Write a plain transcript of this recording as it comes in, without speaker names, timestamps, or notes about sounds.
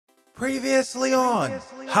Previously on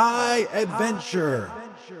High Adventure.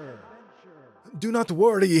 Do not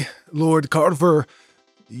worry, Lord Carver.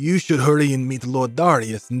 You should hurry and meet Lord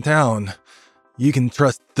Darius in town. You can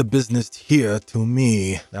trust the business here to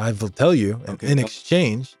me. I will tell you, in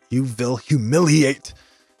exchange, you will humiliate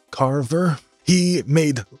Carver. He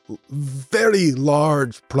made very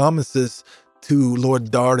large promises to Lord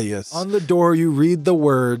Darius. On the door, you read the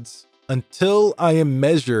words, "Until I am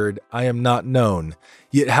measured, I am not known.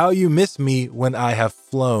 Yet how you miss me when I have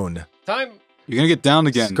flown." Time. You're going to get down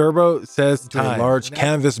again. Skirbo says to a large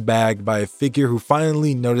canvas bag by a figure who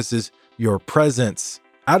finally notices your presence.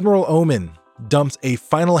 Admiral Omen dumps a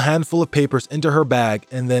final handful of papers into her bag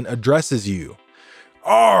and then addresses you.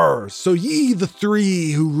 So ye the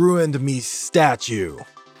three who ruined me statue.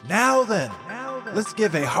 Now then, let's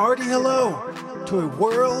give a hearty hello to a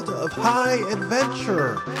world of high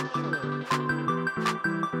adventure.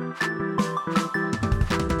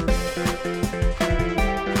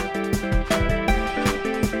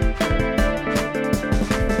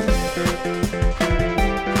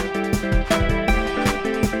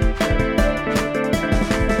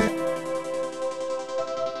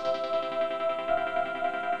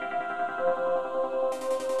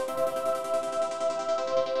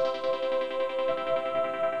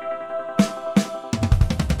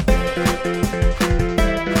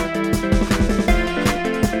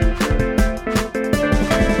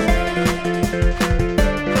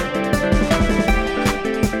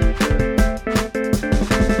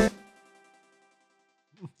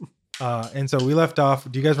 And so we left off.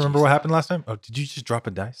 Do you guys remember what happened last time? Oh, did you just drop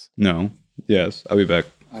a dice? No. Yes. I'll be back.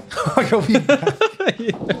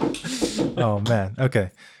 Oh, man. Okay.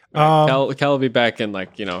 Cal will be back in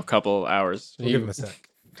a couple hours. We'll give him a sec.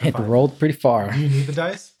 It rolled pretty far. Do you need the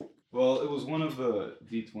dice? Well, it was one of the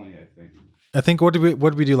D20, I think. I think what did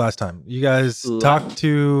we do last time? You guys talked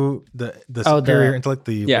to the superior intellect,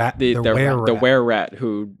 the were rat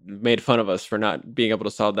who made fun of us for not being able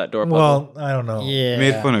to solve that door puzzle. Well, I don't know. Yeah,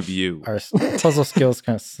 made fun of you. Our puzzle skills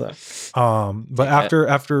kind of suck. But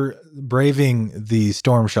after braving the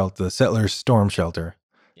storm shelter, the settlers' storm shelter,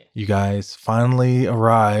 you guys finally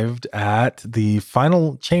arrived at the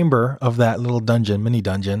final chamber of that little dungeon, mini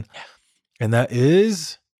dungeon, and that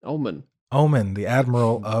is Omen, the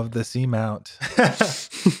admiral of the Seamount.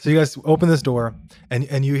 So you guys open this door,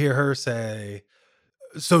 and you hear her say,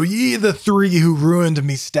 "So ye the three who ruined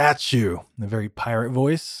me statue," in a very pirate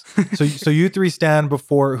voice. So you three stand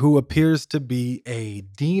before who appears to be a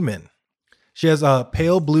demon. She has a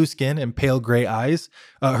pale blue skin and pale gray eyes.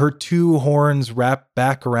 Her two horns wrap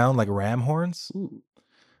back around like ram horns.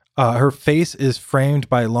 Her face is framed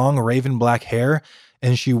by long raven black hair,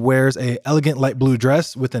 and she wears a elegant light blue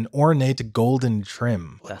dress with an ornate golden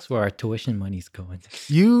trim. That's where our tuition money's going.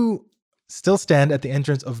 You still stand at the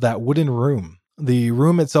entrance of that wooden room. The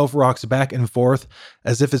room itself rocks back and forth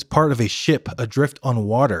as if it's part of a ship adrift on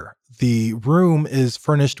water. The room is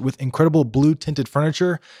furnished with incredible blue tinted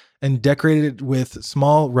furniture and decorated with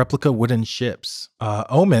small replica wooden ships.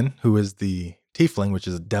 Omen, who is the tiefling, which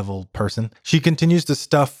is a devil person, she continues to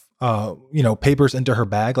stuff papers into her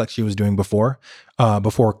bag like she was doing before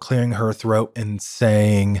clearing her throat and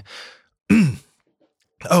saying,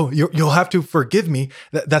 "Oh, you'll have to forgive me.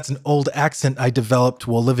 That's an old accent I developed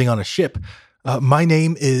while living on a ship. My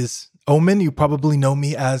name is Omen. You probably know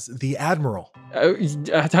me as the Admiral."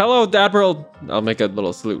 Hello, Admiral. I'll make a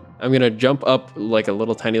little salute. I'm going to jump up like a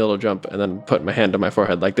little tiny little jump and then put my hand on my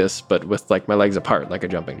forehead like this, but with my legs apart like a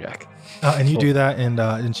jumping jack. And you do that,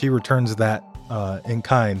 and she returns that in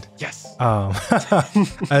kind. Yes.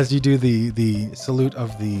 As you do the salute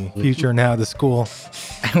of the future, now the school.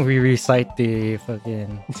 We recite the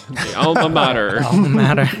fucking the alma mater. Alma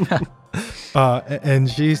mater. And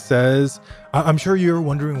she says, "I'm sure you're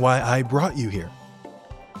wondering why I brought you here."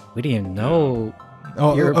 We didn't even know.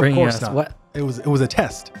 Oh, you were of bringing course us not. what? It was a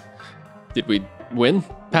test. Did we win?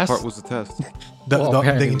 Pass? Part was a test.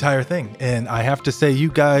 The entire thing, and I have to say, you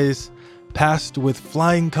guys passed with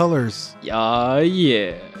flying colors.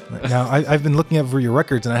 Yeah. Now, I've been looking over your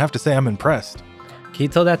records, and I have to say I'm impressed. Can you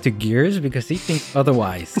tell that to Gears? Because he thinks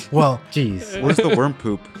otherwise. Well, jeez. Where's the worm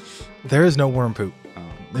poop? There is no worm poop.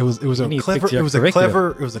 It was a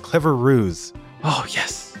clever ruse. Oh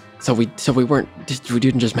yes. So we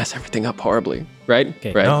didn't just mess everything up horribly, right?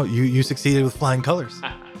 Okay. Right. No, you succeeded with flying colors.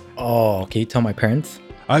 Oh, can you tell my parents?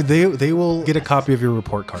 They will get a copy of your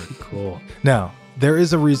report card. Cool. Now, there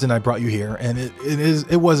is a reason I brought you here, and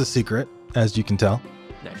it was a secret, as you can tell.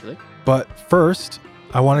 Naturally. But first,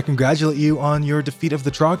 I want to congratulate you on your defeat of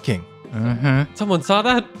the Trog King. Mm-hmm. Someone saw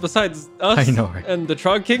that besides us I know, right? and the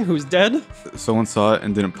Trog King who's dead? Someone saw it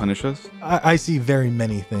and didn't punish us. I see very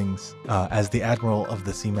many things as the admiral of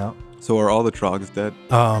the Seamount. So are all the Trogs dead?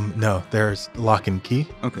 No, there's Lock and Key.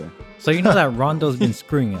 Okay. So you know that Rondo's been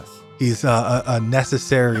screwing us. He's a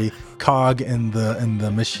necessary cog in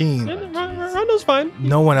the machine. Rondo's fine.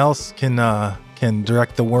 No one else can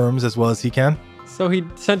direct the worms as well as he can. So he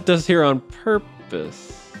sent us here on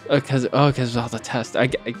purpose. Because of all the tests. I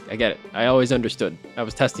get it. I always understood. I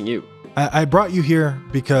was testing you. I brought you here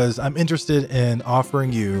because I'm interested in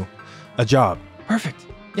offering you a job, Perfect.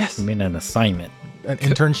 Yes. You mean an assignment? an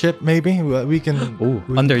internship maybe. We can. Ooh, we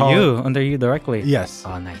can under call you, it- under you directly. Yes.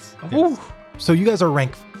 Oh, nice. Ooh. So you guys are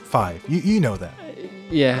rank 5. You know that.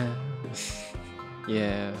 Yeah.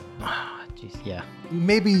 Yeah. Ah, jeez, yeah.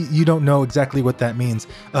 Maybe you don't know exactly what that means.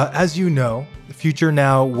 As you know, Future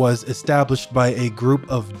Now was established by a group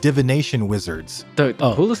of divination wizards. The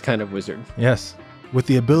Oh. coolest kind of wizard. Yes, with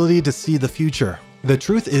the ability to see the future. The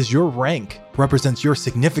truth is, your rank represents your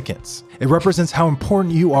significance. It represents how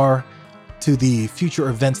important you are to the future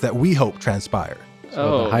events that we hope transpire.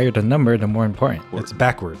 So the higher the number, the more important. It's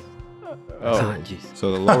backward. Ah, jeez.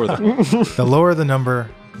 So the lower the The lower the number,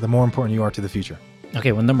 the more important you are to the future.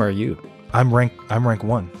 Okay, what number are you? I'm rank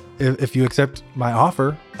 1. If you accept my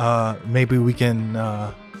offer, maybe we can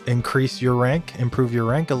increase your rank, improve your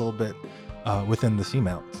rank a little bit within the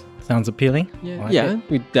Seamounts. Sounds appealing. Yeah. Like Yeah. it.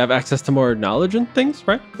 We'd have access to more knowledge and things,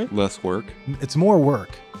 right? less work. It's more work,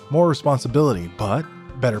 more responsibility, but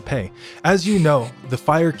better pay. As you know, the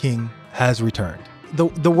Fire King has returned.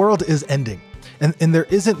 The world is ending, and there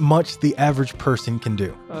isn't much the average person can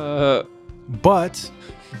do. But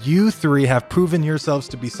you 3 have proven yourselves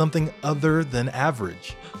to be something other than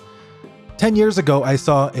average. 10 years ago, I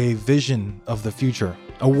saw a vision of the future,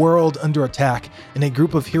 a world under attack, and a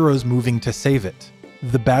group of heroes moving to save it.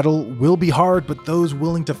 The battle will be hard, but those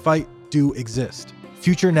willing to fight do exist.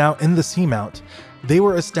 Future Now in the Seamount, they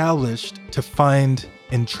were established to find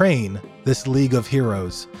and train this League of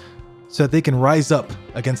Heroes so that they can rise up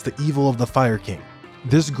against the evil of the Fire King.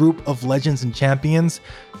 This group of legends and champions,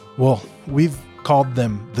 well, we've called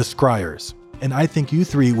them the Scryers, and I think you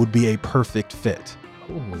 3 would be a perfect fit.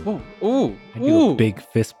 Ooh. Ooh. I do a big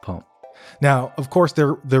fist pump. Now, of course,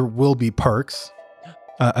 there will be perks.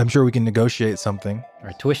 I'm sure we can negotiate something.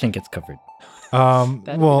 Our tuition gets covered.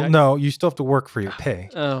 Well, no, you still have to work for your pay.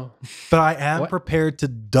 Oh. But I am What? prepared to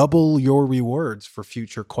double your rewards for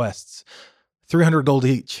future quests. 300 gold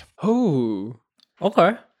each. Oh.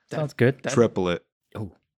 Okay. Sounds good. Triple it.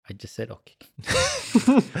 Oh, I just said okay.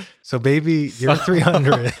 So, baby, you're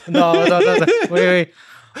 300. No. Wait.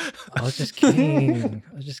 I was just kidding.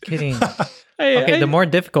 Hey, Okay, the more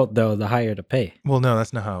difficult though, the higher the pay. Well, no,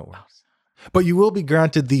 that's not how it works. But you will be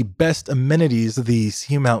granted the best amenities the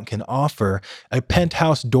Seamount can offer: a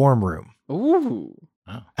penthouse dorm room, Ooh.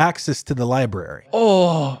 access to the library,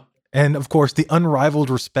 Oh. and of course, the unrivaled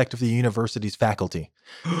respect of the university's faculty.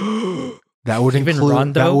 That would Even include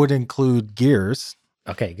Rondo? Gears,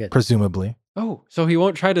 Okay, good. presumably, Oh. So he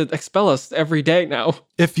won't try to expel us every day now.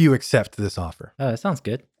 if you accept this offer. That sounds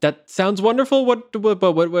good. That sounds wonderful. What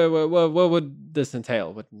would this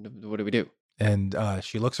entail? What do we do? And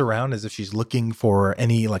she looks around as if she's looking for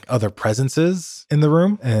any like other presences in the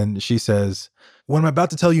room. And she says, "What I'm about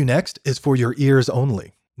to tell you next is for your ears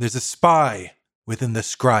only. There's a spy within the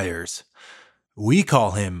Scryers. We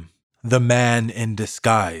call him the Man in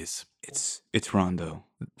Disguise. It's Rondo.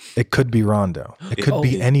 It could be Rondo. It could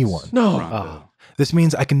be anyone. No. Rondo. This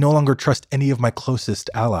means I can no longer trust any of my closest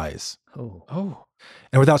allies. Oh. Oh.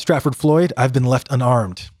 And without Stratford Floyd, I've been left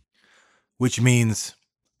unarmed. Which means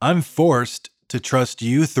I'm forced to trust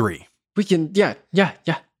you 3. We can. Yeah.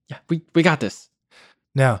 We got this.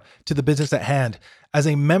 Now, to the business at hand. As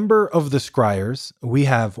a member of the Scryers, we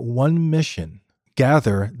have one mission: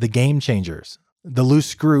 gather the Game Changers, the loose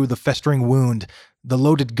screw, the festering wound, the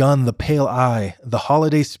loaded gun, the pale eye, the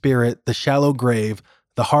holiday spirit, the shallow grave,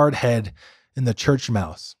 the hard head, and the church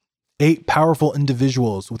mouse. 8 powerful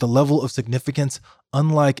individuals with a level of significance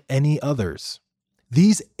unlike any others.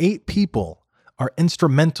 These 8 people are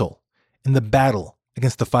instrumental in the battle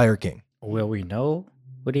against the Fire King. Will we know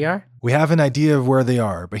who they are? We have an idea of where they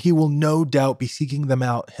are, but he will no doubt be seeking them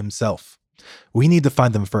out himself. We need to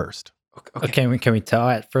find them first. Okay. Can we tell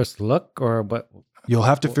at first look or what? You'll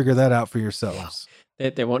have to figure that out for yourselves.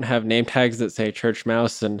 They won't have name tags that say Church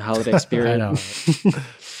Mouse and Holiday Spirit. I know.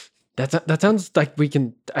 That sounds like we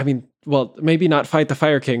can. I mean, well, maybe not fight the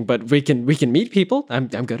Fire King, but we can meet people. I'm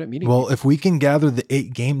good at meeting. Well, if we can gather the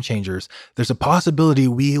 8 Game Changers, there's a possibility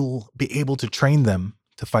we'll be able to train them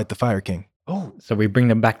to fight the Fire King. Oh. So we bring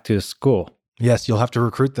them back to school. Yes, you'll have to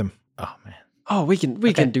recruit them. Oh man. Oh, we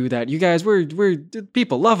can do that. You guys, we're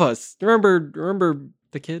people love us. Remember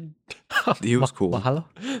the kid? He was cool. Mahalo?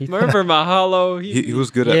 Remember Mahalo? He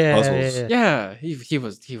was good at puzzles. Yeah, he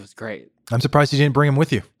was great. I'm surprised you didn't bring him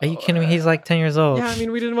with you. Are you kidding me? He's like 10 years old. Yeah, I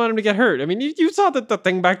mean, we didn't want him to get hurt. I mean, you saw the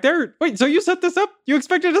thing back there. Wait, so you set this up? You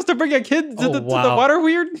expected us to bring a kid to, to the water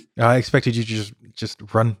weird? I expected you to just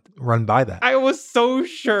run by that. I was so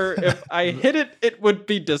sure if I hit it, it would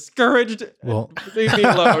be discouraged. Well, Leave me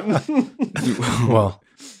alone. well,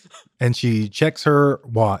 and she checks her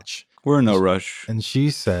watch We're in no rush. and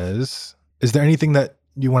she says, "Is there anything that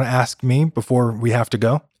you want to ask me before we have to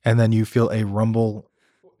go?" And then you feel a rumble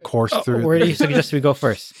course through. Where do you suggest we go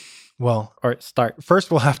first? Well, Or start? first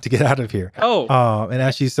we'll have to get out of here. Oh, And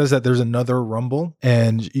as she says that, there's another rumble,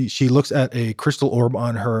 and she looks at a crystal orb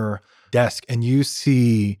on her desk, and you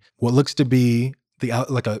see what looks to be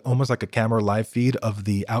almost like a camera live feed of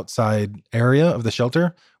the outside area of the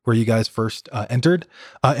shelter where you guys first entered,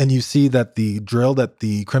 and you see that the drill that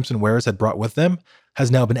the Crimson Wearers had brought with them has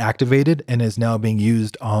now been activated and is now being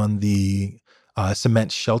used on the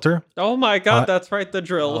cement shelter. oh my God, that's right, the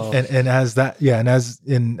drill. Oh. And as that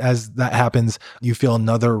that happens, you feel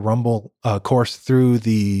another rumble course through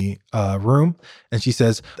the room, and she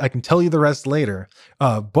says, "I can tell you the rest later,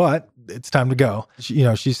 but it's time to go."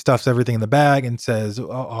 She stuffs everything in the bag and says,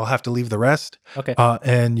 "I'll have to leave the rest." Okay.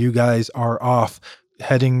 And you guys are off,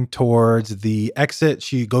 heading towards the exit.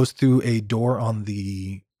 She goes through a door on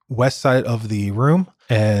the west side of the room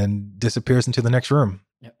and disappears into the next room.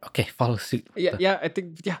 Yeah, okay, follow suit. Yeah, I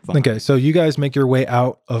think, yeah. Okay, so you guys make your way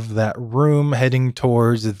out of that room, heading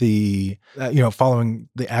towards the, following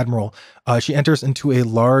the Admiral. She enters into a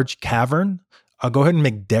large cavern. Go ahead and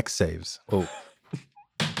make dex saves. Oh,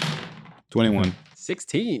 21.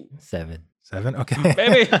 16. 7. 7? Okay.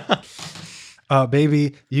 Baby.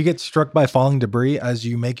 Baby, you get struck by falling debris as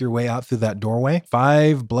you make your way out through that doorway.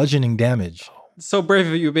 5 bludgeoning damage. So brave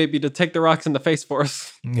of you, baby, to take the rocks in the face for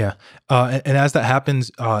us. Yeah. And as that happens,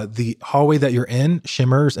 the hallway that you're in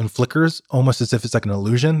shimmers and flickers almost as if it's like an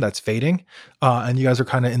illusion that's fading. And you guys are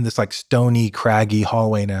kind of in this like stony, craggy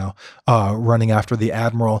hallway now, running after the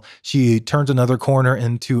Admiral. She turns another corner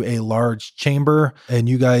into a large chamber, and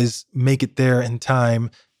you guys make it there in time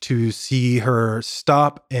to see her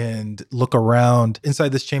stop and look around.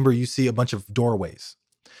 Inside this chamber, you see a bunch of doorways.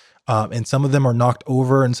 And some of them are knocked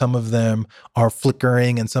over, and some of them are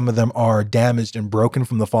flickering, and some of them are damaged and broken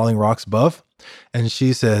from the falling rocks above. And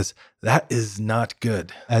she says, "That is not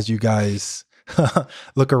good." As you guys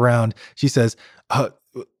look around, she says,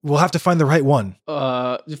 "We'll have to find the right one."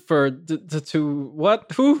 For the two,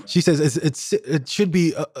 what? Who? She says, "It should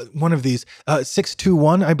be one of these.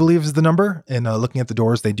 621, I believe, is the number." And looking at the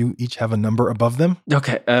doors, they do each have a number above them.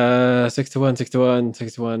 Okay, 621.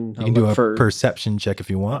 You can do a perception check if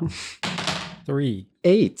you want. 3.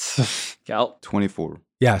 8. Cal. 24.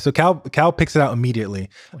 Yeah, so Cal picks it out immediately,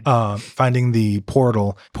 finding the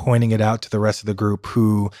portal, pointing it out to the rest of the group,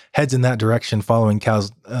 who heads in that direction following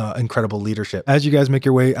Cal's incredible leadership. As you guys make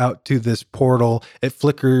your way out to this portal, it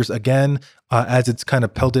flickers again as it's kind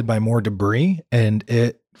of pelted by more debris, and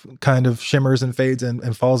it kind of shimmers and fades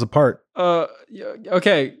and falls apart.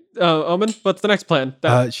 Okay, Omen, what's the next plan?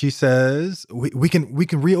 She says, we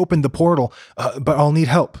can reopen the portal, but I'll need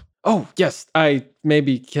help. Oh, yes, I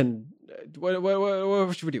maybe can...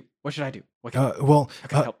 What should we do? What should I do? What can, how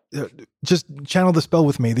can I help? Just channel the spell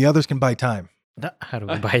with me. The others can buy time. How do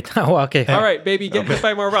we buy it now? Okay. All right, baby, get hit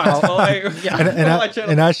by more rocks.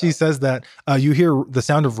 And as she says that, you hear the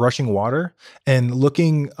sound of rushing water, and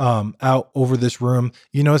looking out over this room,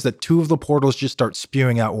 you notice that 2 of the portals just start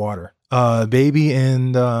spewing out water. Baby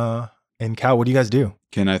and Cal, what do you guys do?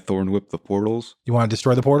 Can I thorn whip the portals? You want to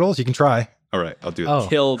destroy the portals? You can try. All right, I'll do that. Oh.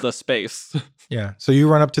 Kill the space. Yeah. So you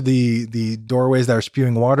run up to the doorways that are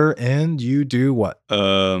spewing water, and you do what?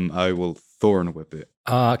 I will thorn whip it.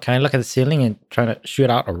 Can I look at the ceiling and try to shoot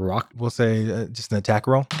out a rock? We'll say just an attack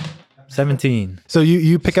roll. 17. So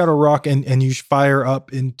you pick out a rock and you fire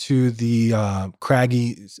up into the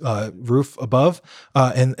craggy roof above,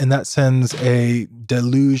 and that sends a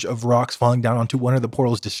deluge of rocks falling down onto one of the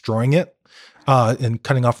portals, destroying it, and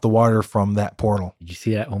cutting off the water from that portal. Did you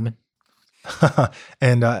see that, Omen?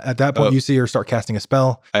 And at that point, you see her start casting a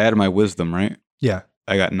spell. I added my wisdom, right? Yeah.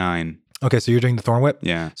 I got 9. Okay, so you're doing the Thorn Whip?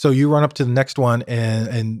 Yeah. So you run up to the next one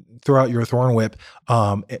and throw out your Thorn Whip,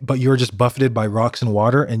 but you're just buffeted by rocks and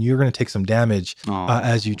water, and you're going to take some damage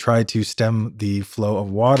as you try to stem the flow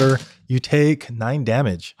of water. You take 9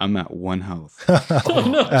 damage. I'm at 1 health.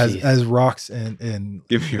 as rocks and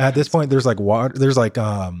Give me your at this point there's like water, there's like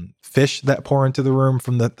fish that pour into the room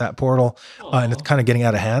from that portal, and it's kind of getting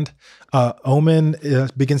out of hand. Omen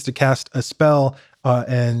begins to cast a spell,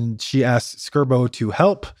 and she asks Skirbo to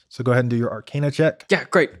help. So go ahead and do your Arcana check Yeah,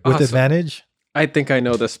 great. with Awesome. advantage. I think I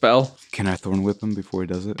know the spell. Can I Thorn Whip him before he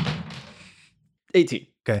does it? 18.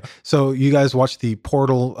 Okay, so you guys watch the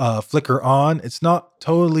portal flicker on. It's not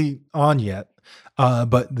totally on yet,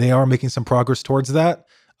 but they are making some progress towards that.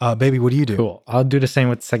 Baby, what do you do? Cool. I'll do the same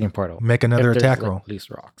with the second portal. Make another If there's, attack like, roll. Loose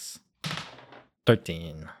rocks.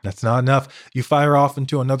 13. That's not enough. You fire off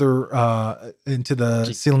into another into the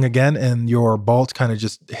ceiling again, and your bolt kind of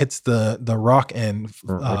just hits the rock and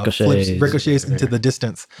ricochets into the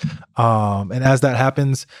distance. And as that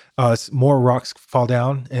happens, more rocks fall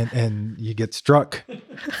down, and you get struck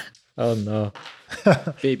Oh no.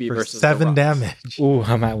 Baby for versus 7 the rocks. damage. Ooh,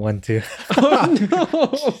 I'm at 1 too. Oh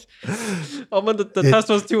no! The test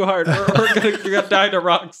was too hard. You're gonna die to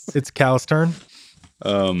rocks. It's Cal's turn.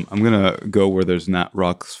 I'm gonna go where there's not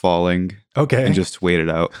rocks falling Okay. and just wait it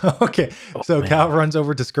out. Okay. So man. Cal runs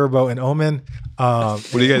over to Skirbo and Omen.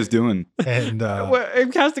 What are you guys doing? And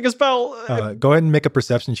I'm casting a spell. go ahead and make a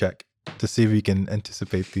perception check to see if you can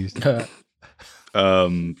anticipate these.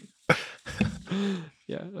 Um,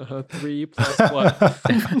 Yeah, 3 plus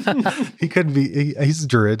what? He could be. He's a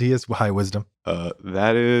druid. He has high wisdom.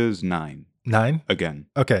 that is 9 9. again.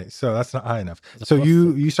 Okay, so that's not high enough. That's a So plus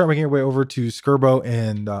you start making your way over to Skirbo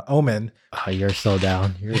and Omen. Oh, you're so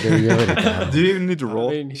down. You're already down. Do you even need to roll?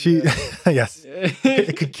 I mean, She, yes,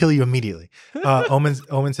 it could kill you immediately.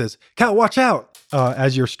 Omen says, "Cal, watch out!"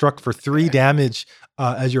 As you're struck for 3 damage,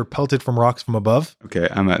 as you're pelted from rocks from above, Okay,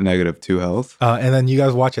 I'm at -2 health. and then you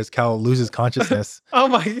guys watch as Cal loses consciousness. Oh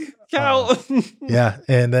my cow! Yeah,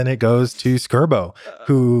 and then it goes to Skirbo.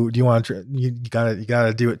 Who do you want to? You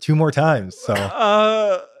gotta do it 2 more times. So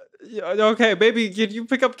Yeah, okay, baby, can you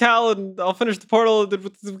pick up Cal and I'll finish the portal and then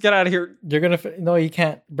we'll get out of here. You're gonna no, you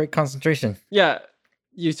can't break concentration. Yeah,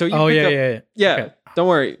 you. So you. Oh pick yeah, up, yeah, yeah. yeah. Okay. Don't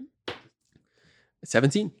worry.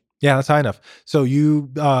 17. yeah, that's high enough. So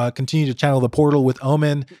you continue to channel the portal with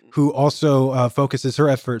Omen, who also focuses her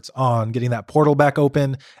efforts on getting that portal back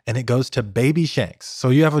open, and it goes to Baby Shanks. So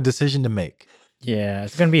you have a decision to make. Yeah,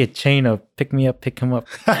 it's gonna be a chain of pick me up, pick him up.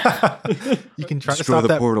 You can try to Destroy stop the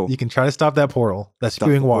that portal. You can try to stop that portal that's Stop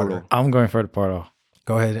spewing the water. portal. I'm going for the portal.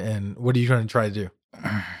 Go ahead, and what are you trying to try to do?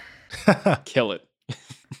 Kill it.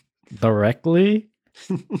 Directly?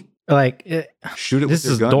 Like Shoot it this with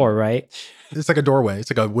your is gun. door, right? It's like a doorway. It's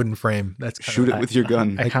like a wooden frame. That's kind Shoot of it with your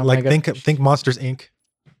gun. I like, kinda like like think Monsters Inc.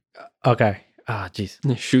 Okay. Ah, jeez.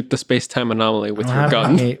 Shoot the space-time anomaly with I your don't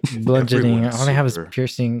have gun. any bludgeoning. I Everyone's only have his super.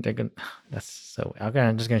 piercing. That's so. Okay,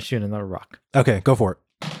 I'm just gonna shoot another rock. Okay, go for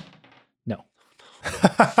it. No,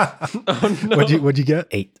 Oh no! What'd you get?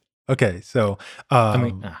 8. Okay, so I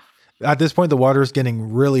mean, at this point, the water is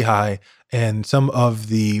getting really high, and some of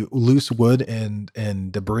the loose wood and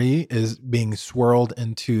debris is being swirled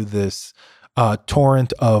into this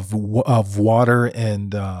torrent of water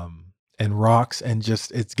and rocks, and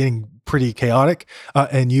just it's getting pretty chaotic.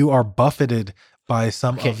 And you are buffeted by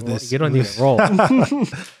some Okay, of well, this. you don't need loose- to roll.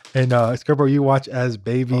 And Scarborough, you watch as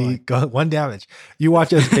Baby go 1 damage. You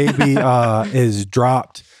watch as Baby is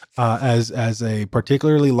dropped. As a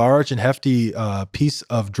particularly large and hefty piece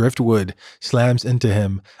of driftwood slams into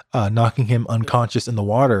him, knocking him unconscious in the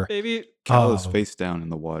water. Baby. Cal is Oh. face down in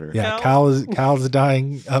the water. Yeah, Cal? Cal's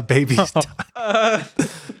dying. Baby's dying.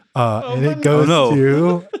 And it no. goes Oh, no.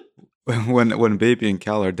 to When Baby and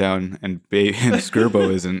Cal are down and and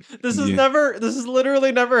Skirbo isn't. This you- has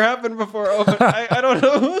literally never happened before. Omen. I don't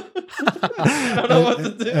know. I don't know what to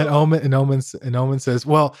do. And Omen says,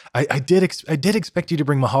 "Well, I did expect you to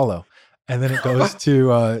bring Mahalo." And then it goes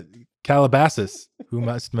to Calabasas, who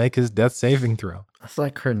must make his death saving throw. that's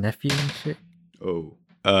like her nephew and shit. Oh,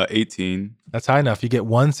 18. That's high enough. You get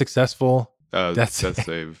 1 successful, That's That's-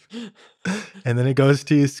 save. and then it goes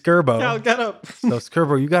to Skirbo. Cal, get up. So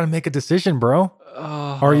Skirbo, you got to make a decision, bro.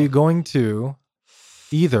 Are you going to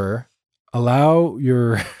either allow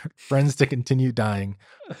your friends to continue dying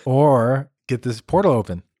or get this portal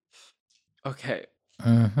open? Okay.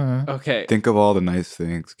 Mm-hmm. Okay. Think of all the nice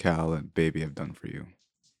things Cal and Baby have done for you.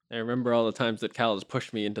 I remember all the times that Cal has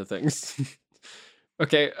pushed me into things.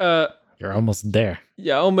 Okay. You're almost there.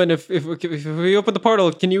 Yeah, Omen. If we open the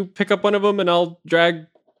portal, can you pick up one of them and I'll drag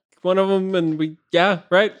one of them, and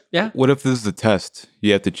right? Yeah. What if this is a test?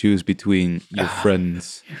 You have to choose between your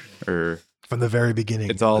friends or From the very beginning.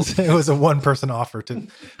 It's all- it was a one-person offer to.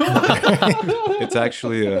 it's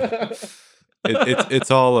actually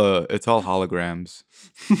it's all holograms.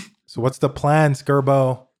 So what's the plan,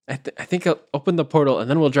 Skirbo? I think I'll open the portal and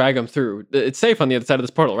then we'll drag them through. It's safe on the other side of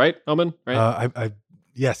this portal, right, Omen? Right?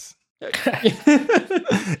 Yes,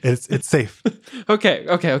 it's safe. Okay.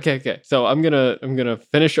 So I'm gonna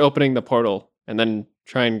finish opening the portal and then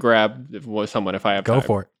try and grab someone if I have Go time.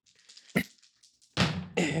 for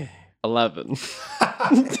it. 11.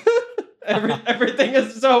 Everything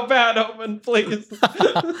is so bad, Omen. Please.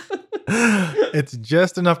 It's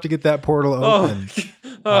just enough to get that portal open.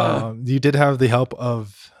 You did have the help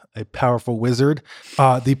of a powerful wizard.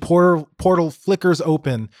 The portal flickers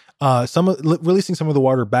open, releasing some of the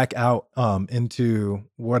water back out into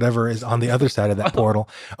whatever is on the other side of that portal.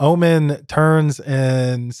 Omen turns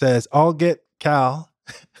and says, "I'll get Cal."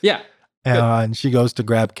 Yeah. And she goes to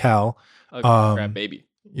grab Cal. I'll grab baby.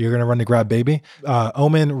 You're going to run to grab baby.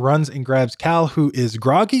 Omen runs and grabs Cal, who is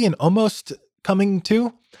groggy and almost coming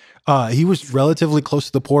to. He was relatively close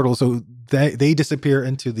to the portal, so they disappear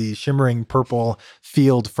into the shimmering purple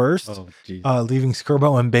field first, leaving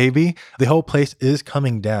Skirbo and baby. The whole place is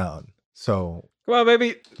coming down. So come on,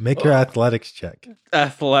 baby. Make your athletics check.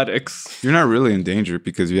 Athletics. You're not really in danger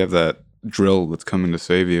because you have that drill that's coming to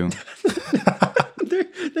save you.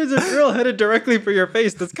 There's a drill headed directly for your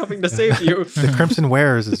face that's coming to save you. The Crimson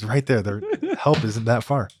Wares is right there. Their help isn't that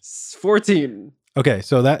far. 14. Okay,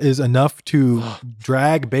 so that is enough to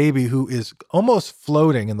drag baby, who is almost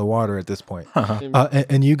floating in the water at this point.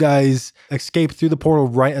 And you guys escape through the portal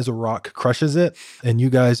right as a rock crushes it. And you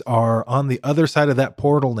guys are on the other side of that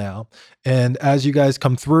portal now. And as you guys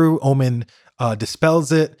come through, Omen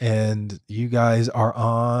dispels it, and you guys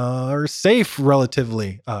are safe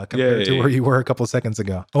relatively compared to where you were a couple of seconds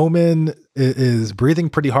ago. Omen is breathing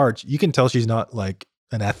pretty hard. You can tell she's not like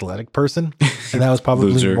an athletic person, and that was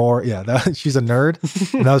probably more. Yeah, she's a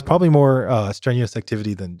nerd, and that was probably more strenuous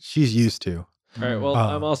activity than she's used to. All right. Well,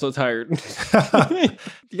 I'm also tired.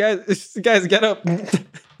 you guys, get up.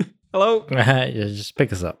 Hello. Yeah, just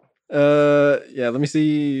pick us up. Yeah. Let me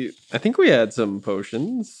see. I think we had some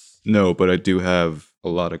potions. No, but I do have a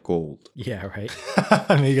lot of gold. Yeah, right.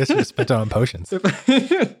 I mean, you guys should have spent it on potions.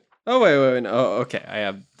 Oh, wait. Oh, okay. I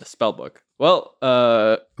have the spell book. Well,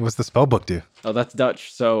 what's the spell book do? Oh, that's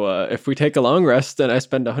Dutch. So if we take a long rest and I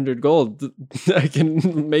spend 100 gold, I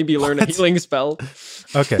can maybe learn a healing spell.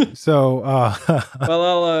 Okay, so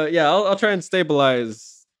well, I'll try and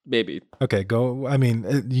stabilize baby. Okay, go. I mean,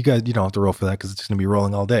 you don't have to roll for that because it's just gonna be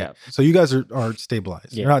rolling all day. Yeah. So you guys are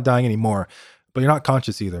stabilized. Yeah. You're not dying anymore, but you're not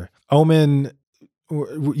conscious either. Omen,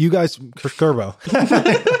 you guys, Skirbo.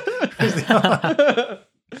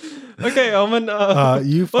 Okay, Omen.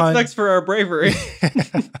 What's next for our bravery?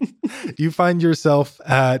 You find yourself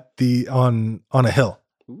at on a hill,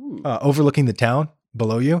 overlooking the town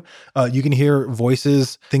below you. You can hear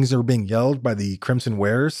voices. Things are being yelled by the Crimson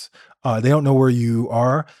Wares. They don't know where you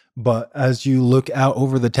are, but as you look out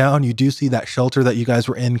over the town, you do see that shelter that you guys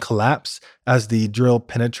were in collapse as the drill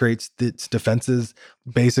penetrates its defenses,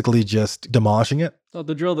 basically just demolishing it. Oh,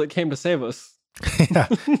 the drill that came to save us.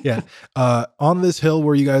 Yeah. On this hill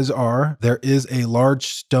where you guys are, there is a large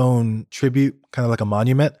stone tribute, kind of like a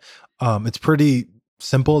monument. It's pretty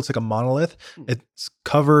simple. It's like a monolith. It's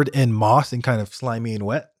covered in moss and kind of slimy and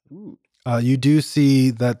wet. You do see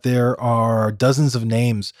that there are dozens of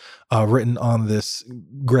names written on this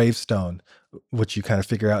gravestone, which you kind of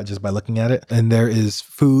figure out just by looking at it. And there is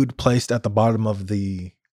food placed at the bottom of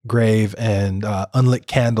the grave and unlit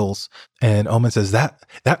candles. And Omen says that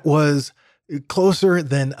was closer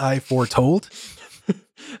than I foretold.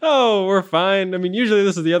 Oh, we're fine. I mean, usually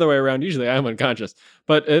this is the other way around. Usually I'm unconscious,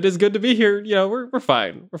 but it is good to be here. You know, we're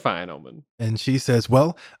fine. We're fine, Omen. And she says,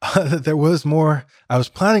 well, there was more I was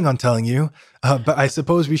planning on telling you, but I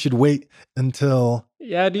suppose we should wait until do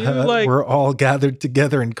you we're all gathered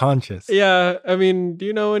together and conscious. Yeah, I mean, do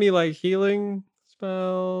you know any healing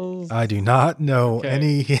spells? I do not know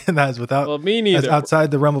any that's without. Well, me neither. That's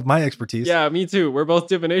outside the realm of my expertise. Yeah, me too. We're both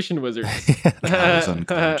divination wizards. I was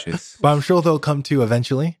unconscious. But I'm sure they'll come to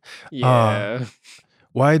eventually. Yeah.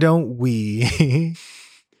 Why don't we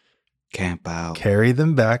camp out? Carry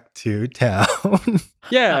them back to town.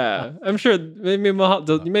 Yeah, I'm sure maybe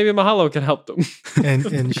Mahalo can help them.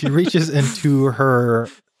 and she reaches into her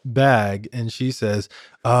bag and she says,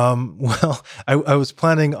 well, I was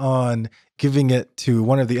planning on giving it to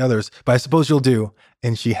one of the others, but I suppose you'll do.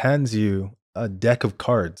 And she hands you a deck of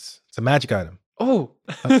cards. It's a magic item. Oh.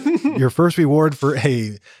 Your first reward for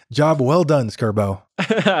a job well done, Skirbo.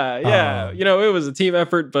 Yeah. It was a team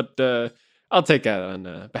effort, but I'll take that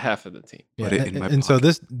on behalf of the team. Yeah. Put it in my And so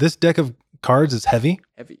pocket. this deck of cards is heavy.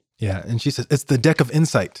 Heavy. Yeah. And she says it's the deck of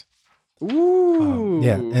insight. Ooh.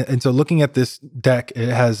 Yeah. And so looking at this deck, it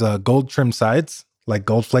has gold trimmed sides. Like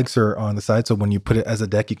gold flakes are on the side. So when you put it as a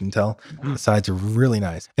deck, you can tell the sides are really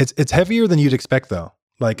nice. It's heavier than you'd expect though.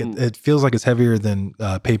 Like it feels like it's heavier than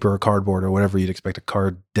paper or cardboard or whatever you'd expect a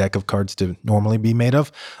card deck of cards to normally be made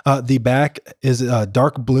of. The back is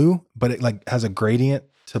dark blue, but it like has a gradient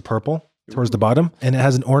to purple towards the bottom, and it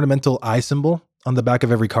has an ornamental eye symbol on the back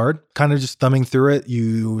of every card. Kind of just thumbing through it,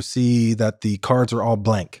 you see that the cards are all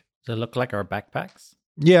blank. Does it look like our backpacks?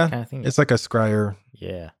 Yeah, Kind of thing? it's like a Scryer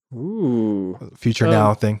Yeah. Ooh. Future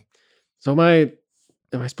Now thing. So am I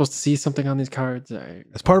supposed to see something on these cards?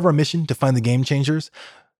 As part of our mission to find the game changers,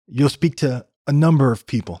 you'll speak to a number of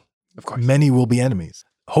people. Of course. Many will be enemies.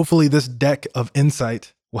 Hopefully, this deck of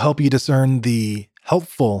insight will help you discern the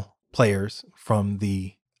helpful players from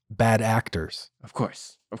the bad actors. Of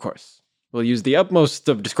course. We'll use the utmost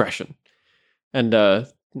of discretion. And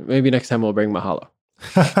maybe next time we'll bring Mahalo.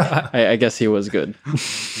 I guess he was good.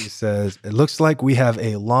 She says, it looks like we have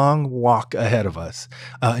a long walk ahead of us.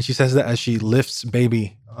 And she says that as she lifts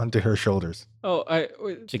baby onto her shoulders. Oh,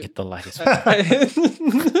 To get the lightest.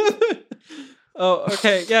 Oh,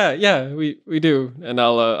 okay. Yeah, we do. And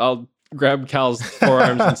I'll grab Cal's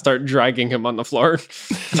forearms and start dragging him on the floor.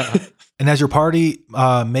 And as your party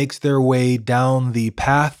makes their way down the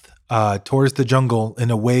path towards the jungle and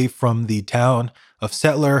away from the town of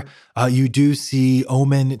Settler, you do see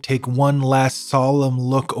Omen take one last solemn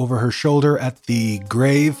look over her shoulder at the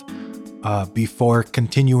grave before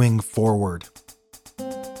continuing forward.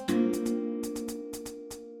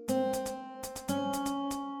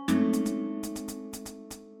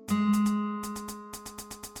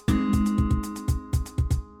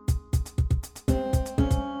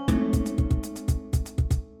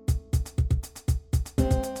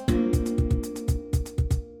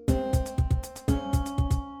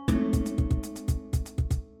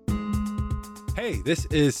 Hey, this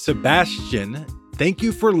is Sebastian. Thank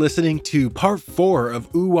you for listening to part 4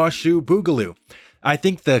 of Uwashu Boogaloo. I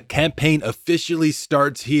think the campaign officially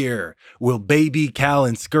starts here. Will Baby, Cal,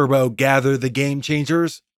 and Skirbo gather the game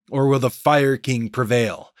changers, or will the Fire King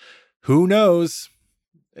prevail? Who knows?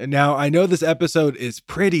 Now, I know this episode is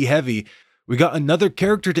pretty heavy. We got another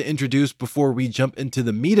character to introduce before we jump into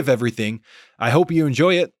the meat of everything. I hope you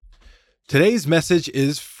enjoy it. Today's message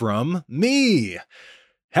is from me.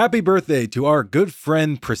 Happy birthday to our good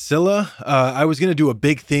friend Priscilla. I was going to do a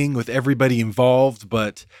big thing with everybody involved,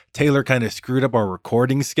 but Taylor kind of screwed up our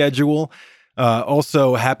recording schedule.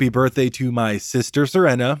 Also, happy birthday to my sister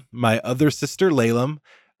Serena, my other sister Laylam,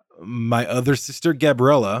 my other sister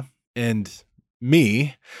Gabriella, and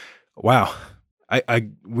me. Wow.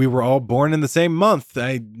 We were all born in the same month.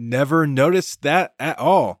 I never noticed that at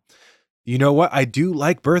all. You know what? I do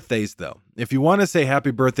like birthdays, though. If you want to say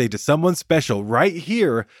happy birthday to someone special right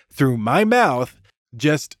here through my mouth,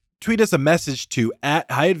 just tweet us a message to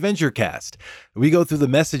 @HighAdventureCast. We go through the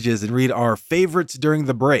messages and read our favorites during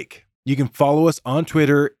the break. You can follow us on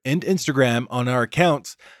Twitter and Instagram on our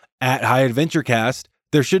accounts @HighAdventureCast.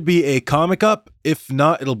 There should be a comic up. If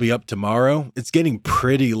not, it'll be up tomorrow. It's getting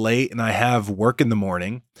pretty late and I have work in the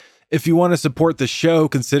morning. If you want to support the show,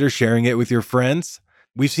 consider sharing it with your friends.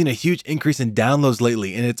 We've seen a huge increase in downloads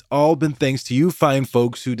lately, and it's all been thanks to you fine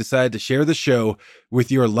folks who decided to share the show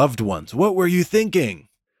with your loved ones. What were you thinking?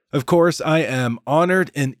 Of course, I am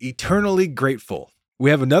honored and eternally grateful. We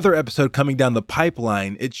have another episode coming down the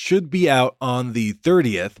pipeline. It should be out on the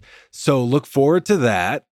 30th, so look forward to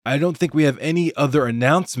that. I don't think we have any other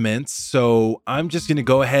announcements, so I'm just going to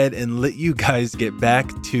go ahead and let you guys get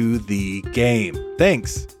back to the game.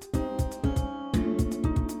 Thanks.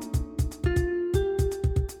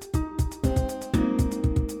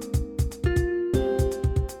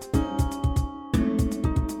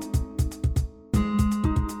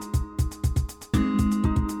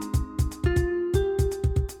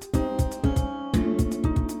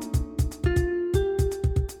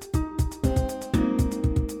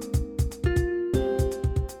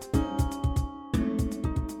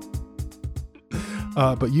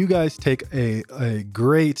 But you guys take a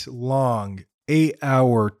great long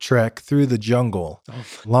 8-hour trek through the jungle,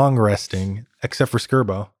 long resting, except for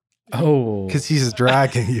Skirbo, Oh. because he's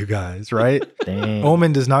dragging you guys, right? Dang.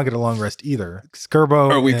 Omen does not get a long rest either.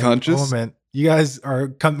 Skirbo, Are we and conscious? Omen, you guys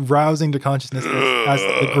are rousing to consciousness as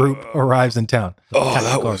the group arrives in town. Oh, that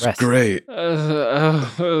Tactical was rest. great.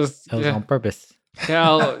 That was on purpose.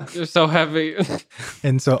 Cal, you're so heavy.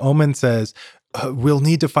 And so Omen says, we'll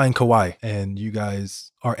need to find Kauai. And you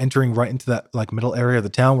guys are entering right into that like middle area of the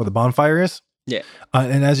town where the bonfire is. Yeah.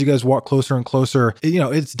 And as you guys walk closer and closer,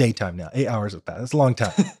 it's daytime now. 8 hours have passed. It's a long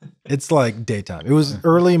time. It's like daytime. It was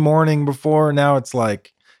early morning before. Now it's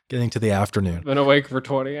like getting to the afternoon. Been awake for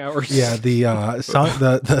 20 hours. Yeah, the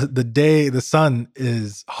sun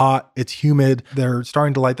is hot. It's humid. They're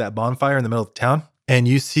starting to light that bonfire in the middle of the town. And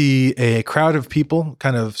you see a crowd of people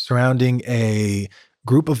kind of surrounding a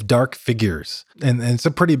group of dark figures. And it's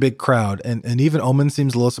a pretty big crowd. And even Omen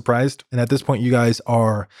seems a little surprised. And at this point, you guys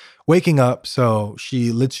are waking up. So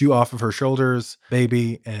she lifts you off of her shoulders,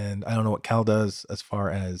 baby. And I don't know what Cal does as far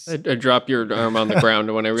as... I drop your arm on the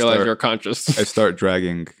ground when I realize you're conscious. I start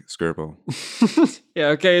dragging Skirbo. Yeah,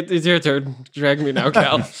 okay, it's your turn. Drag me now,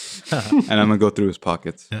 Cal. And I'm going to go through his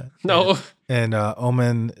pockets. Yeah. No. And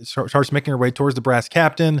Omen starts making her way towards the brass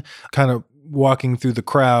captain, kind of walking through the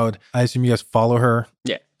crowd. I assume you guys follow her.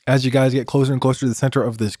 Yeah. As you guys get closer and closer to the center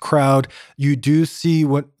of this crowd, you do see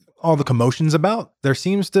what all the commotion's about. There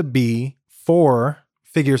seems to be 4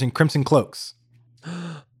 figures in crimson cloaks.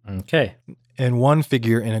 Okay. And 1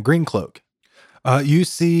 figure in a green cloak. You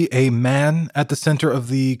see a man at the center of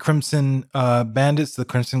the crimson bandits, the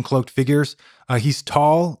crimson cloaked figures. He's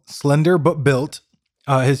tall, slender, but built.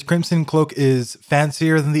 His crimson cloak is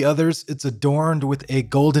fancier than the others. It's adorned with a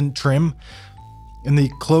golden trim, and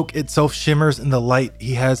the cloak itself shimmers in the light.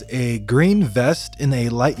 He has a green vest and a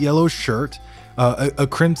light yellow shirt. A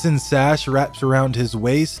crimson sash wraps around his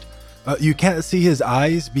waist. You can't see his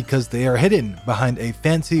eyes because they are hidden behind a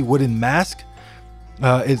fancy wooden mask.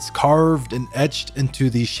 It's carved and etched into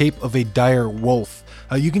the shape of a dire wolf.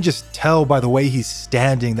 You can just tell by the way he's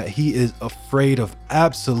standing that he is afraid of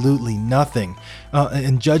absolutely nothing.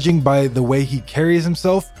 And judging by the way he carries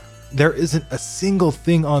himself, there isn't a single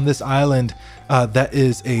thing on this island that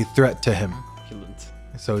is a threat to him.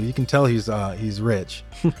 So you can tell he's rich.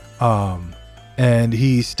 And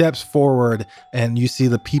he steps forward, and you see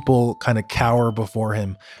the people kind of cower before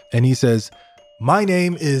him. And he says, "My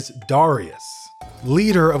name is Darius,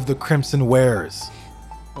 leader of the Crimson Wares.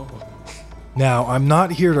 Now, I'm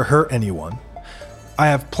not here to hurt anyone. I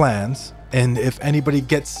have plans, and if anybody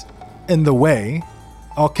gets in the way,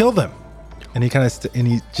 I'll kill them." And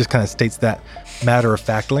he just kind of states that matter of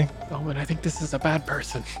factly. Omen, I think this is a bad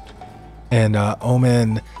person. And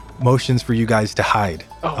Omen motions for you guys to hide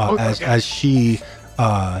as she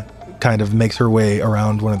kind of makes her way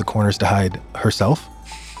around one of the corners to hide herself.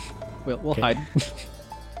 We'll hide.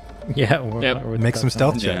 Yeah. Make some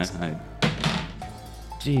stealth checks. Yeah,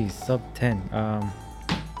 Geez, sub 10.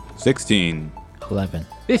 16. 11.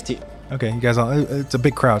 15. Okay, you guys it's a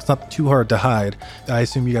big crowd. It's not too hard to hide. I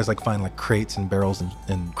assume you guys find crates and barrels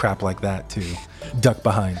and crap like that to duck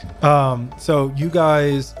behind. So you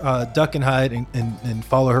guys duck and hide and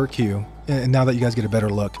follow her cue. And now that you guys get a better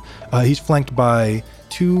look, he's flanked by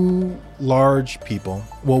 2 large people.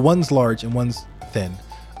 Well, one's large and one's thin.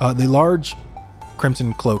 The large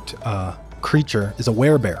crimson cloaked creature is a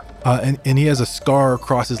werebear. And he has a scar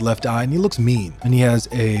across his left eye, and he looks mean. And he has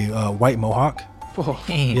a white mohawk. Oh.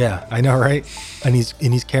 Yeah, I know, right? And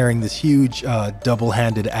he's carrying this huge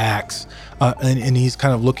double-handed axe, and he's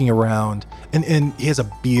kind of looking around, and he has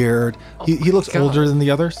a beard. He looks older than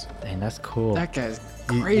the others. Dang, that's cool. That guy's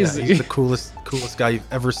crazy. He's the coolest guy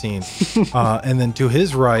you've ever seen. And then to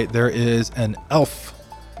his right, there is an elf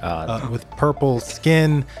with purple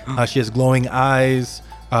skin. She has glowing eyes,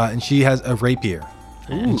 and she has a rapier.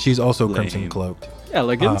 And she's also crimson cloaked.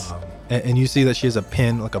 Elegance. And you see that she has a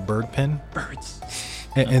pin, like a bird pin. Birds.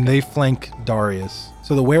 And they flank Darius.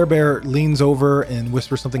 So the werebear leans over and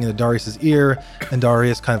whispers something into Darius's ear, and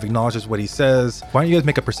Darius kind of acknowledges what he says. Why don't you guys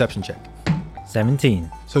make a perception check?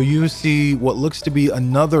 17. So you see what looks to be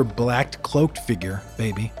another black cloaked figure,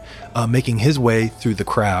 baby, making his way through the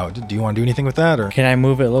crowd. Do you want to do anything with that, or Can I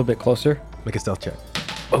move it a little bit closer? make a stealth check?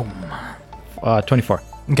 Boom. 24.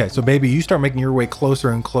 Okay, so baby, you start making your way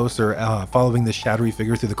closer and closer, following this shadowy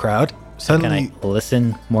figure through the crowd. Suddenly, Can I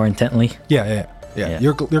listen more intently? Yeah. Yeah.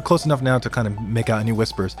 You're close enough now to kind of make out any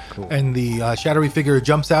whispers. Cool. And the shadowy figure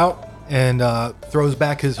jumps out and throws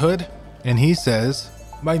back his hood, and he says,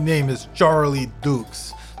 "My name is Charlie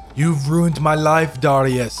Dukes. You've ruined my life,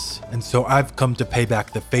 Darius, and so I've come to pay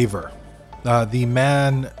back the favor." The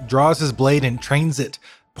man draws his blade and trains it,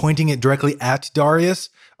 pointing it directly at Darius.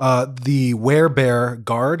 The werebear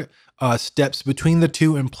guard steps between the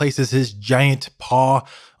two and places his giant paw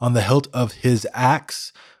on the hilt of his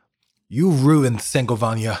axe. "You ruined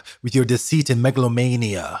Sangovania with your deceit and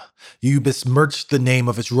megalomania. You besmirched the name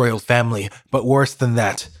of its royal family, but worse than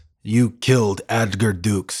that, you killed Adgar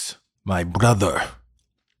Dukes, my brother."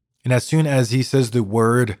 And as soon as he says the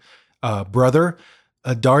word, brother.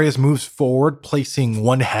 Darius moves forward, placing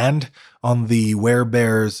one hand on the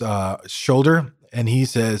werebear's shoulder, and he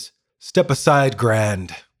says, "Step aside,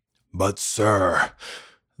 Grand." "But sir,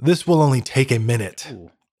 this will only take a minute."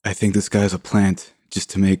 Ooh. I think this guy's a plant just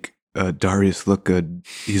to make Darius look good.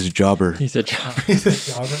 He's a jobber. He's a job. He's a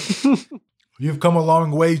jogger. "You've come a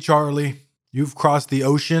long way, Charlie. You've crossed the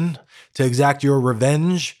ocean to exact your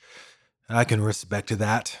revenge. I can respect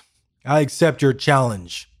that. I accept your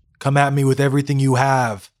challenge. Come at me with everything you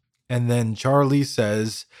have." And then Charlie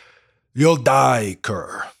says, "You'll die,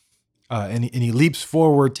 Kerr." And he leaps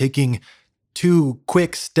forward, taking 2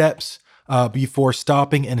 quick steps before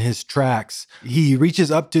stopping in his tracks. He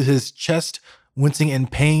reaches up to his chest, wincing in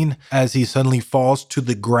pain as he suddenly falls to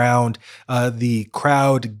the ground. The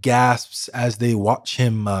crowd gasps as they watch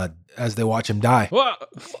him die. Whoa.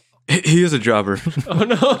 He is a jobber. Oh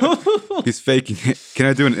no. He's faking it. Can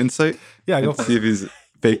I do an insight? Yeah, go And for see if he's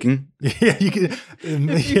faking. Yeah, you can.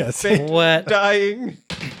 Yes, What? Dying.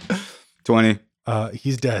 20.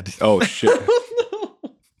 he's dead. Oh, shit.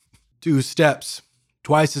 2 steps,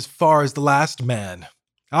 twice as far as the last man.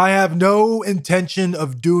 "I have no intention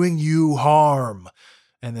of doing you harm."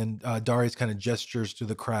 And then Darius kind of gestures to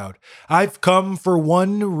the crowd. "I've come for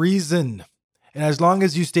one reason. And as long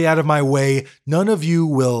as you stay out of my way, none of you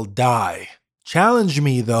will die. Challenge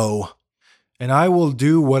me, though, and I will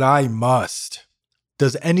do what I must.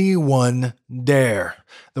 Does anyone dare?"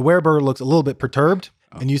 The werebear looks a little bit perturbed,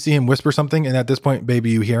 and you see him whisper something. And at this point,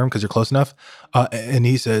 baby, you hear him because you're close enough. And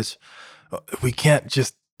he says, "We can't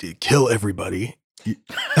just kill everybody.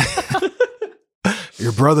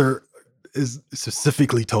 Your brother is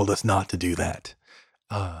specifically told us not to do that."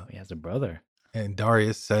 He has a brother. And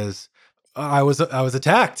Darius says, I was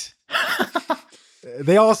attacked."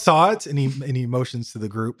 They all saw it, and he motions to the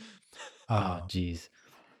group. Oh, jeez.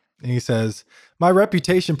 And he says, "My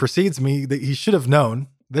reputation precedes me that he should have known.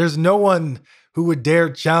 There's no one who would dare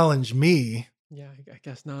challenge me." Yeah, I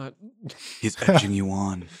guess not. He's edging you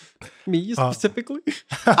on. Me specifically?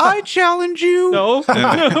 I challenge you. No.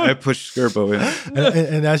 And I push Skirbo in.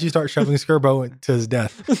 And as you start shoving Skirbo to his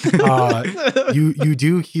death, you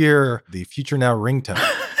do hear the Future Now ringtone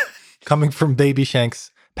coming from Baby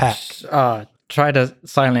Shank's pack. Try to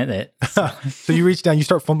silent it. So you reach down, you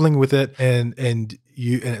start fumbling with it, and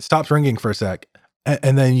it stops ringing for a sec,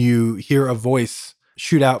 and then you hear a voice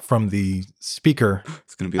shoot out from the speaker,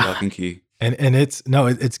 It's going to be Lock and Key. and it's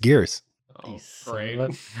Gears, Oh, Son great. of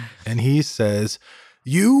a- and he says,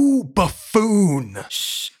 "You buffoon!"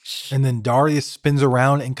 And then Darius spins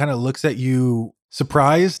around and kind of looks at you,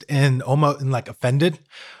 surprised and almost like offended.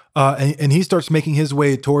 And he starts making his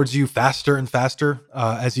way towards you faster and faster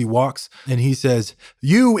as he walks. And he says,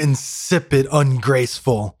 "You insipid,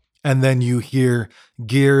 ungraceful." And then you hear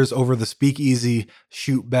Gears over the speakeasy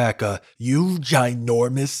shoot back, "You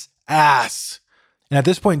ginormous ass." And at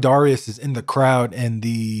this point, Darius is in the crowd, and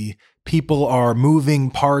the people are moving,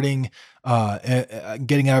 parting,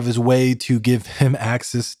 getting out of his way to give him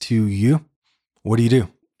access to you. What do you do?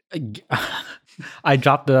 I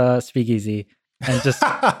drop the speakeasy and just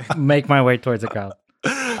make my way towards the crowd.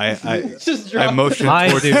 I Just I drop motion I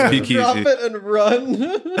towards do. the it. Drop speakeasy. it and run.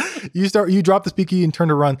 You drop the speakeasy and turn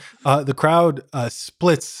to run. The crowd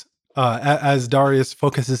splits as Darius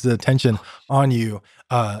focuses the attention on you.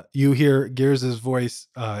 You hear Gears' voice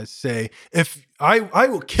say, "If I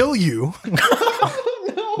will kill you."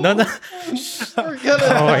 No. We're gonna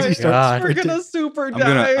Oh my die. God. We're gonna super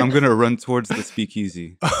die. I'm gonna run towards the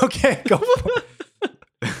speakeasy. Okay, go for it.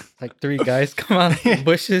 Like 3 guys come out of the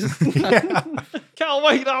bushes. Yeah, Cal,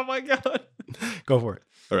 wait, oh my god. go for it.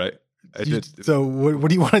 All right. So what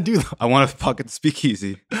do you want to do, though? I want to pocket the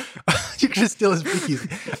speakeasy. You're gonna steal his speakeasy.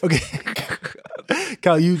 Okay.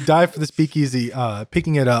 Cal, you dive for the speakeasy,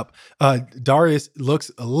 picking it up. Darius looks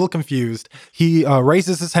a little confused. He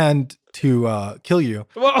raises his hand to kill you.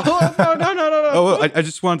 Whoa, no. Oh, I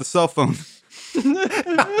just wanted the cell phone.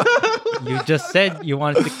 You just said you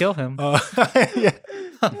wanted to kill him. Yeah.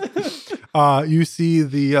 You see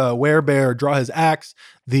the werebear draw his axe,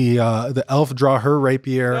 the elf draw her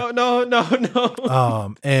rapier.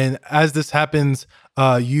 No. And as this happens,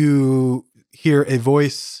 you hear a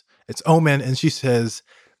voice. It's Omen, and she says,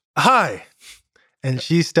 "Hi," and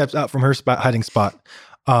she steps out from her hiding spot,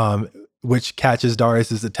 which catches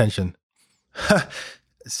Darius's attention.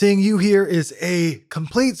 "Seeing you here is a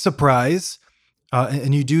complete surprise."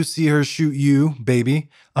 And you do see her shoot you, baby,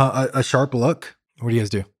 a sharp look. What do you guys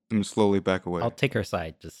do? I'm gonna slowly back away. I'll take her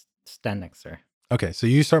side. Just stand next to her. Okay, so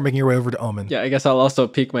you start making your way over to Omen. Yeah, I guess I'll also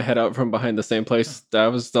peek my head out from behind the same place that I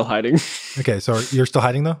was still hiding. Okay, so you're still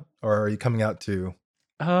hiding though, or are you coming out to?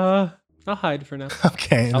 I'll hide for now.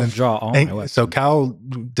 Okay. And I'll then, draw all and my weapons. so Cal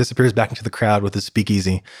disappears back into the crowd with his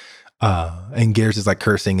speakeasy. And Gears is like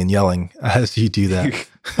cursing and yelling as you do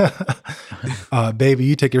that. Baby,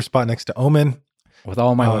 you take your spot next to Omen. with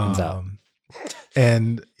all my weapons out.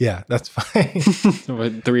 And yeah, that's fine.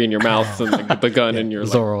 With 3 in your mouth and the gun in your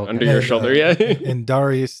Zoro. under your shoulder. Yeah. And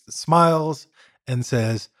Darius smiles and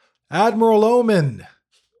says, Admiral Omen,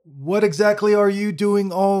 what exactly are you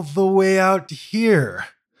doing all the way out here?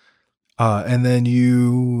 And then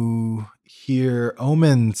you hear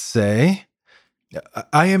Omen say,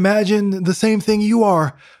 I imagine the same thing you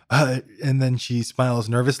are. And then she smiles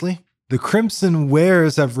nervously. The Crimson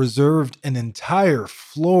Wares have reserved an entire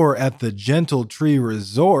floor at the Gentle Tree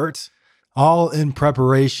Resort, all in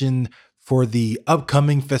preparation for the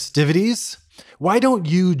upcoming festivities. Why don't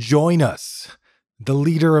you join us? The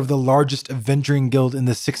leader of the largest adventuring guild in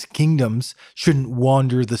the 6 kingdoms shouldn't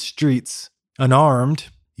wander the streets unarmed.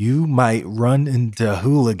 You might run into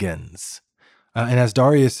hooligans. And as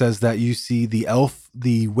Darius says that, you see the elf,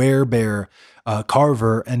 the werebear,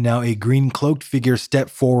 Carver, and now a green cloaked figure step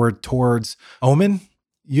forward towards Omen.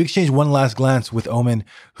 You exchange one last glance with Omen,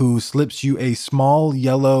 who slips you a small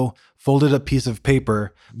yellow folded up piece of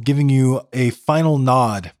paper, giving you a final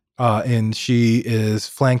nod. And she is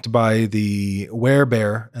flanked by the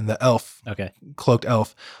werebear and the elf, Okay. cloaked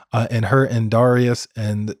elf, and her and Darius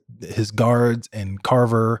and his guards and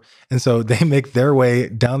Carver. And so they make their way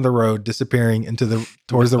down the road, disappearing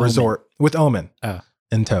towards the Omen. resort with Omen Oh.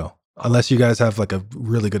 in tow. Unless you guys have like a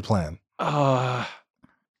really good plan.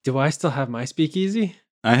 Do I still have my speakeasy?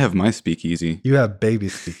 I have my speakeasy. You have baby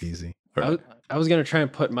speakeasy. I was going to try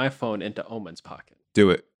and put my phone into Omen's pocket. Do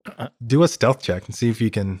it. Do a stealth check and see if you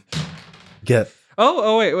can get.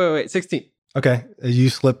 Oh, wait. 16. Okay. You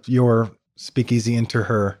slip your speakeasy into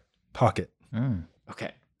her pocket. Mm.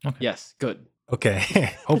 Okay. Okay. Yes, good.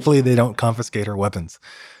 Okay. Hopefully they don't confiscate her weapons.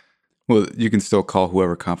 Well, you can still call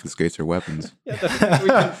whoever confiscates her weapons.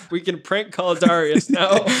 Yeah, we can prank call Darius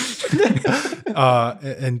now.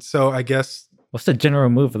 And so I guess What's the general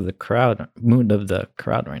mood of the crowd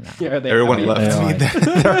right now? Yeah, Everyone left. I mean,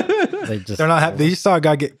 They just they're not happy. They just saw a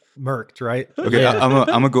guy get murked, right? Okay, Yeah. I'm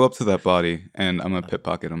gonna go up to that body and I'm gonna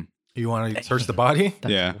pickpocket him. You want to search the body?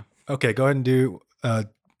 That's Yeah. cool. Okay, go ahead and do.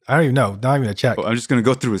 I don't even know. Not even a check. Well, I'm just gonna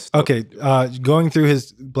go through his stuff. Okay, going through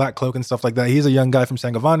his black cloak and stuff like that. He's a young guy from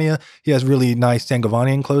Sangovania. He has really nice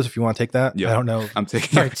Sangovanian clothes. If you want to take that, Yeah. I don't know. I'm taking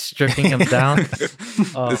Start stripping him down.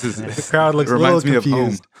 Oh, This is man. The crowd looks It a little reminds me of home.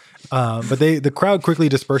 confused. But the crowd quickly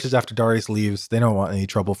disperses after Darius leaves. They don't want any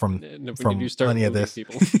trouble from When you start any of moving this.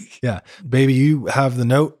 people. Yeah, baby, you have the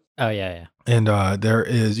note, Oh yeah. and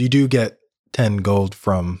you do get 10 gold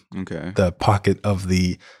from Okay. the pocket of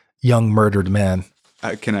the young murdered man.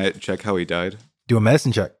 Can I check how he died? Do a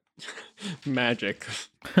medicine check. Magic.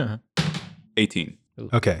 18.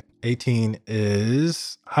 Okay, 18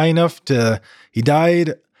 is high enough to. He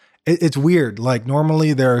died. It's weird. Like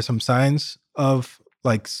normally there are some signs of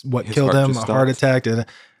like what His killed heart him, just a heart stopped. attack,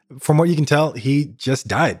 and from what you can tell, he just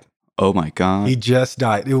died. Oh my god. He just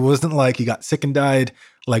died. It wasn't like he got sick and died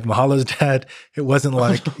like Mahalo's dad. It wasn't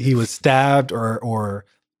like he was stabbed or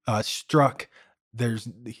struck.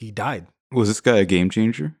 He died. Was this guy a game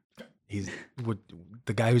changer? He's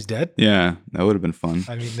the guy who's dead. Yeah, that would have been fun.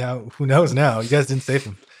 I mean, now who knows? Now you guys didn't save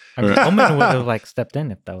him. I mean, Omen would have like stepped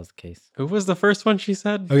in if that was the case. Who was the first one she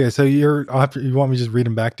said? Okay, so you want me to just read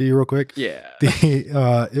them back to you real quick? Yeah.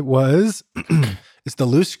 It was it's the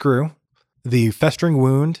loose screw, the festering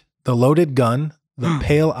wound, the loaded gun, the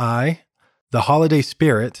pale eye, the holiday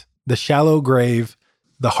spirit, the shallow grave,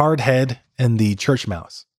 the hard head, and the church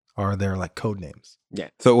mouse are their like code names.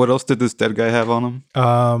 So what else did this dead guy have on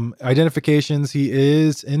him? Identifications, he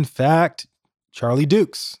is in fact Charlie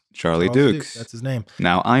Dukes. Charlie Charles Dukes. That's his name.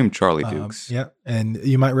 Now I'm Charlie Dukes. Yeah, and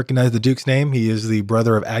you might recognize the Duke's name. He is the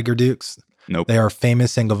brother of Agar Dukes. Nope. They are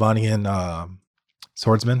famous Sangovanian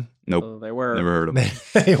swordsmen. Nope. Oh, they were. Never heard of him.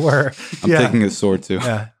 They were. I'm taking his sword too.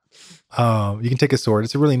 Yeah. You can take a sword.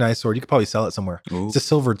 It's a really nice sword. You could probably sell it somewhere. Ooh. It's a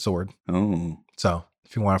silvered sword. Oh. So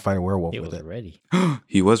if you want to fight a werewolf He with was it, ready.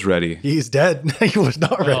 He was ready. he's dead. He was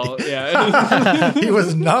not ready. Oh, yeah. He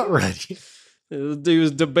was not ready. He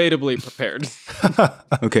was debatably prepared.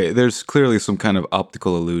 Okay, there's clearly some kind of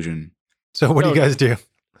optical illusion. So what do you Okay. guys do?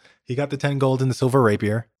 He got the 10 gold and the silver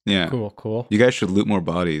rapier. Yeah. Cool. You guys should loot more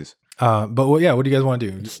bodies. But what do you guys want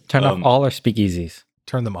to do? Just turn off all our speakeasies.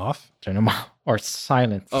 Turn them off? Turn them off or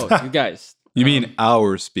silence. Oh, you guys. You mean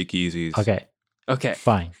our speakeasies? Okay, Okay.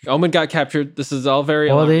 fine. Omen got captured. This is all very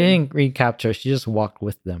Well, they alarming. didn't recapture. She just walked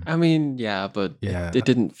with them. I mean, yeah, but Yeah. it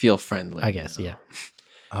didn't feel friendly. I guess. Yeah.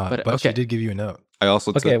 But she okay. did give you a note. I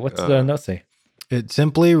also Okay. took, What's the note say? It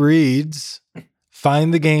simply reads,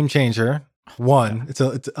 "Find the game changer." One. It's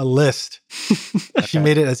a list. She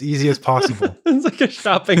made it as easy as possible. It's like a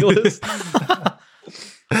shopping list.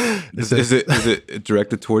 Is it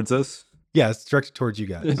directed towards us? Yeah, it's directed towards you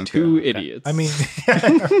guys. Two idiots. I mean,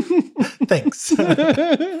 thanks.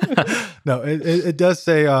 No, it does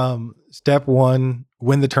say step 1,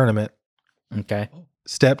 win the tournament. Okay.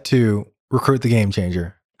 Step 2, recruit the game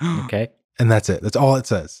changer. Okay. And that's it. That's all it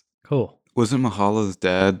says. Cool. Wasn't Mahalo's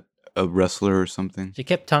dad a wrestler or something? She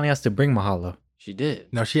kept telling us to bring Mahalo. she did.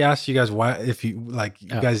 Now, she asked you guys why, if you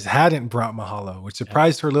Oh. guys hadn't brought Mahalo, which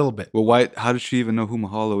surprised her a little bit. Well, why? How does she even know who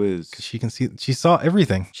Mahalo is? Because she saw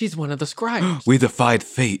everything. She's one of the scribes. We defied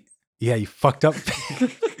fate. Yeah, you fucked up.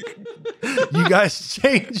 You guys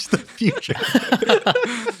changed the future.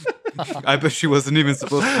 I bet she wasn't even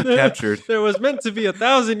supposed to be captured. There was meant to be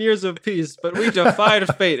 1,000 years of peace, but we defied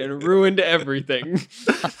fate and ruined everything.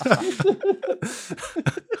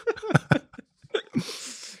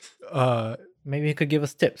 Maybe he could give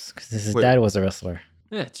us tips because his Wait. dad was a wrestler.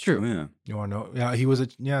 Yeah, it's true. Yeah. You want to know? Yeah, he was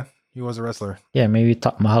a wrestler. Yeah, maybe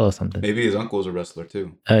taught Mahalo something. Maybe his uncle's a wrestler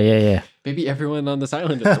too. Oh, yeah. Maybe everyone on this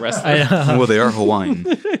island is a wrestler. I know. Well, they are Hawaiian.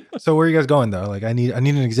 So where are you guys going though? Like, I need an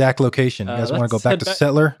exact location. You guys want to go let's back head to back-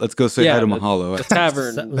 Settler? Let's go say Yeah, hi to the- Mahalo. The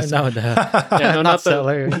tavern. No, Yeah, no, not not the-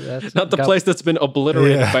 Settler. That's Not the got- place that's been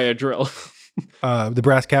obliterated Yeah. by a drill. The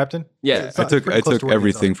brass captain. Yeah. It's I not- took pretty close to where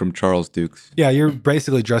he's everything from Charles Dukes. Yeah, you're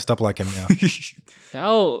basically dressed up like him now.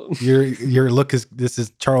 Hell. Your look is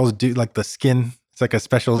Charles Duke, like the skin. It's like a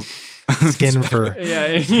special skin for.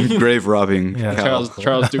 Yeah. Grave robbing. Yeah. Cal.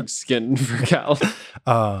 Charles Duke's skin for Cal.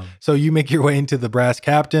 So you make your way into the brass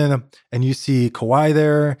captain, and you see Kawhi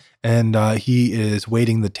there, and he is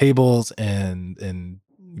waiting the tables and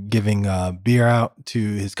giving beer out to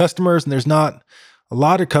his customers. And there's not a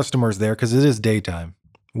lot of customers there because it is daytime.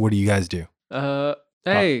 What do you guys do?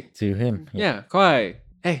 Hey. To him. Yeah, Kawhi.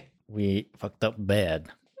 Hey. We fucked up bad.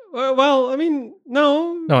 Well, I mean,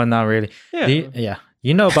 no. No, not really. Yeah.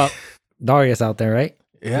 You know about Darius out there, right?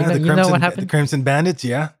 Yeah, You know what happened? The Crimson Bandits.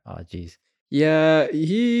 Yeah. Oh, jeez. Yeah,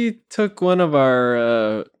 he took one of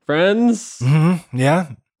our friends Mm-hmm. Yeah.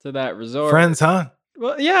 to that resort. Friends, huh?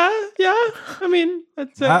 Well, yeah. I mean,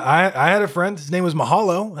 that's I had a friend. His name was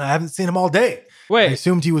Mahalo. I haven't seen him all day. I Wait.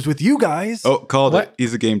 assumed he was with you guys. Oh, called What? it.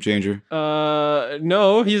 He's a game changer.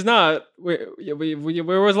 No, he's not. Where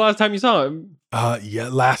was the last time you saw him? Yeah,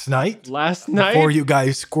 last night. Last night? Before you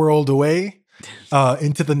guys squirreled away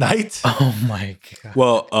into the night. Oh, my God.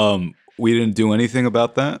 Well, we didn't do anything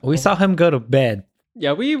about that. We saw him go to bed.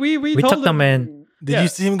 Yeah, we We told took them in. Did Yeah. you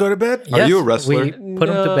see him go to bed? Are you a wrestler? We put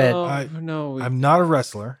him to bed. No. I'm not a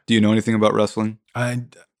wrestler. Do you know anything about wrestling?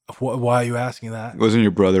 Why are you asking that? Wasn't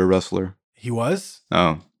your brother a wrestler? He was?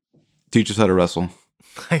 Oh. Teach us how to wrestle.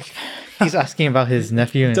 Like, He's asking about his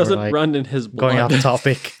nephew and doesn't we're like run in his blood. going off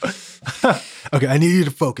topic. okay, I need you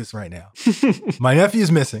to focus right now. My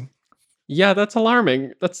nephew's missing. Yeah, that's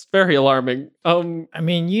alarming. That's very alarming. I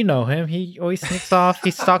mean, you know him. He always sneaks off.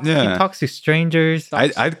 He Yeah. talks to strangers.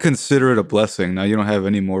 I'd consider it a blessing. Now you don't have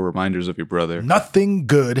any more reminders of your brother. Nothing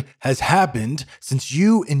good has happened since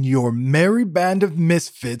you and your merry band of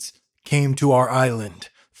misfits came to our island.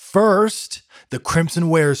 First, the Crimson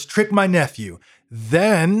Wares trick my nephew.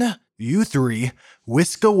 Then, you three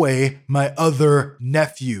whisk away my other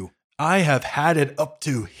nephew. I have had it up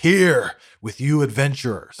to here with you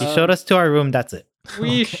adventurers. He showed us to our room. That's it.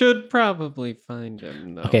 We should probably find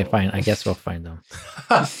him, though. Okay, fine. I guess we'll find him.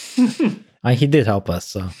 He did help us,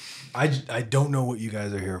 so I don't know what you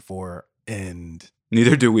guys are here for, and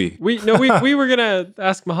Neither do we. We were gonna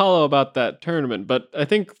ask Mahalo about that tournament, but I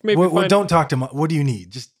think maybe don't talk to him. What do you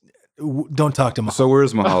need? Just don't talk to him. So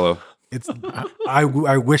where's Mahalo? It's I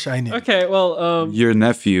wish I knew. Okay, well, Your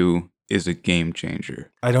nephew is a game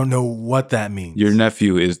changer. I don't know what that means. Your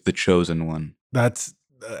nephew is the chosen one. That's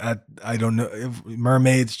I don't know if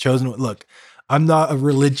mermaids chosen. Look, I'm not a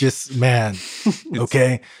religious man.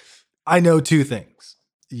 Okay, I know two things.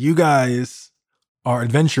 You guys are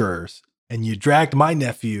adventurers, and you dragged my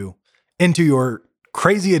nephew into your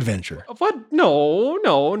crazy adventure. what? No.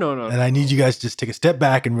 And I need you guys to just take a step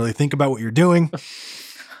back and really think about what you're doing.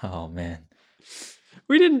 oh man,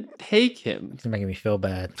 We didn't take him. it's making me feel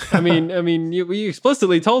bad. I mean, we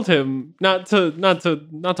explicitly told him not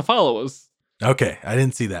to follow us. Okay, I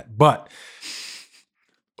didn't see that. But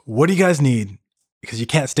what do you guys need? Because you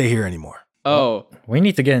can't stay here anymore. Oh, We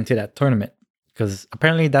need to get into that tournament because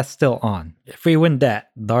apparently that's still on. If we win that,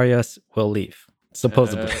 Darius will leave.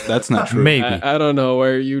 Supposedly, That's not true. maybe. I don't know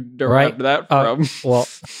where you derived that from. Well,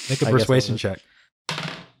 Make a I guess persuasion I'll- check.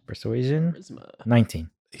 Persuasion Charisma. 19.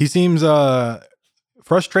 He seems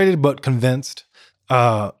frustrated but convinced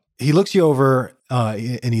He looks you over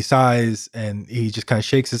and he sighs and he just kind of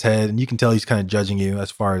shakes his head, and you can tell he's kind of judging you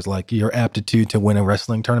as far as like your aptitude to win a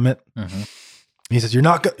wrestling tournament. Mm-hmm. He says, "You're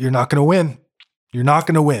not going to win. You're not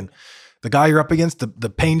going to win. The guy you're up against, the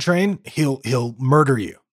pain train, he'll murder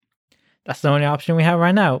you. That's the only option we have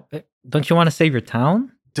right now. Don't you want to save your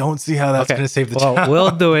town? Don't see how that's going to save the town. Well,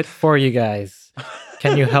 we'll do it for you guys.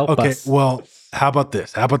 Can you help us? Okay, well, how about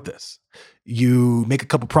this? You make a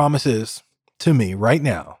couple promises to me right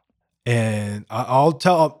now, and I'll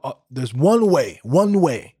tell. There's one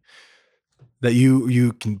way that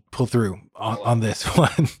you can pull through on this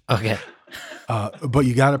one. Okay. But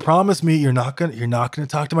you got to promise me you're not gonna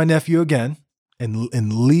talk to my nephew again,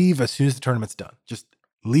 and leave as soon as the tournament's done. Just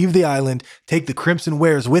leave the island. Take the Crimson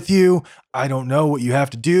Wares with you. I don't know what you have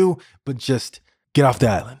to do, but just get off the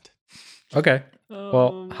island. Okay.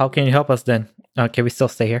 Well, how can you help us then? Can we still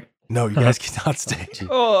stay here? No, you guys cannot stay.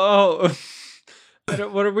 Oh.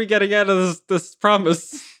 What are we getting out of this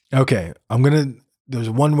promise? Okay, there's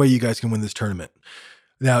one way you guys can win this tournament.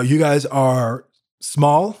 Now, you guys are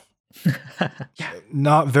small,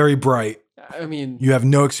 not very bright. I mean, You have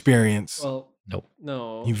no experience. well, Nope.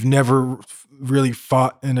 no. You've never really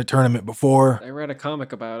fought in a tournament before. I read a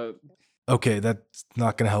comic about it. Okay, that's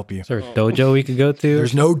not going to help you. Is there a dojo we could go to?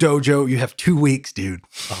 There's no dojo. You have 2 weeks, dude.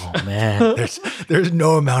 Oh, man. There's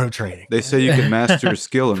no amount of training. They say you can master a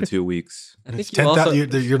skill in 2 weeks. I think It's you also.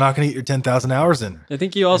 you're not going to get your 10,000 hours in. I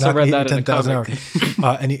think you also read that in a 10,000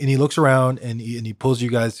 comic. and he looks around and he pulls you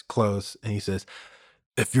guys close and he says,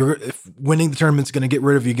 if winning the tournament's going to get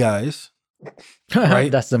rid of you guys,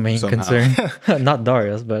 right? That's the main Somehow. concern. Not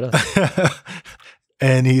Darius, but us.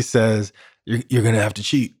 and he says, you're going to have to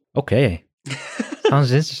cheat. Okay.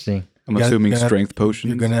 Sounds interesting. I'm You assuming gotta- strength potions.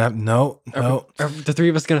 You're going to have, no, Are the three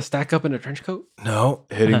of us gonna stack up in a trench coat? no,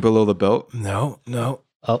 hitting below the belt. no.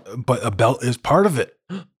 Oh. But a belt is part of it.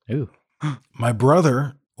 Ooh. My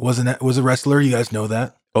brother was a wrestler. You guys know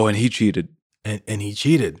that. Oh, and he cheated. And he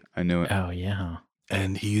cheated I knew it. Oh, yeah.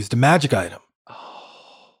 and he used a magic item.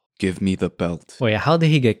 Give me the belt. Wait, how did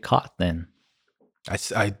he get caught then?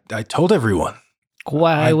 I told everyone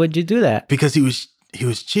Why would you do that? because he was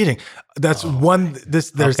cheating. That's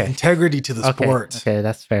there's Okay. integrity to the Okay. sport. Okay,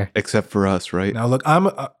 that's fair. Except for us, right? Now look,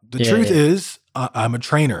 the Yeah, truth yeah. is I'm a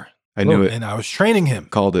trainer. I knew it. And I was training him.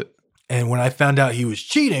 Called it. And when I found out he was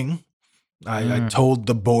cheating, I told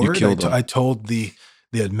the board, killed him. I told the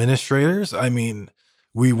administrators. I mean,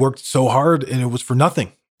 we worked so hard and it was for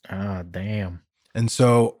nothing. Oh, damn. And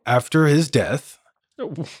so after his death,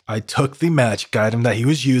 I took the magic item that he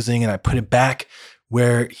was using and I put it back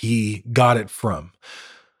where he got it from.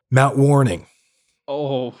 Mount Warning.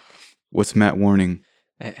 Oh, What's Matt warning?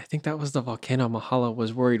 I think that was the volcano Mahala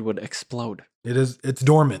was worried would explode. It's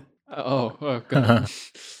dormant. Oh, good.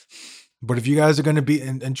 But if you guys are going to beat,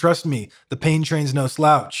 and trust me, the pain train's no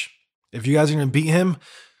slouch. If you guys are going to beat him,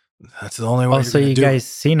 that's the only way. Oh, so you guys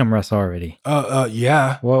seen him wrestle already?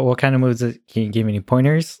 Yeah. What kind of moves? Can you give me any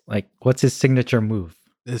pointers? Like, what's his signature move?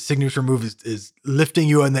 His signature move is lifting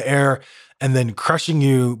you in the air and then crushing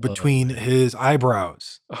you between his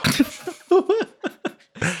eyebrows.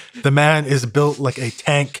 The man is built like a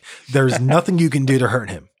tank. There's nothing you can do to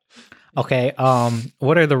hurt him. Okay.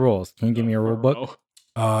 What are the rules? Can you give me a rule book?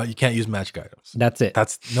 You can't use magic items. That's it.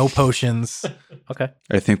 That's no potions. Okay.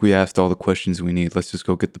 I think we asked all the questions we need. Let's just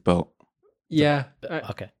go get the belt. Yeah.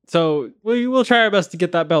 Okay. So we will try our best to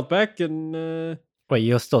get that belt back, and Wait,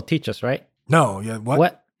 you'll still teach us, right? No, yeah,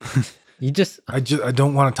 what? You just. I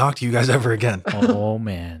don't want to talk to you guys ever again. Oh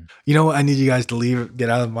man. You know what? I need you guys to leave. Get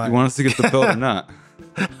out of my. You want us to get the belt or not?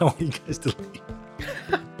 I want you guys to leave.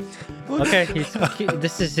 Okay.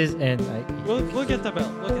 This is his end. we'll get the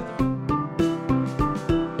belt. We'll get the belt.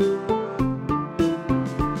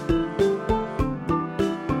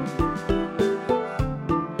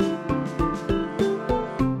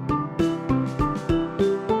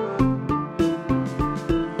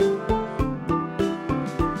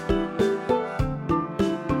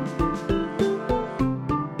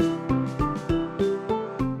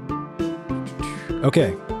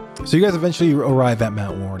 Okay, so you guys eventually arrive at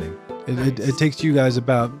Mount Warning. It takes you guys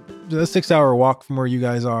about a 6-hour walk from where you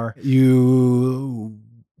guys are. You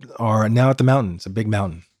are now at the mountain. It's a big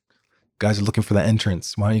mountain. Guys are looking for the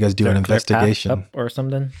entrance. Why don't you guys do an Is there a clear path investigation? up or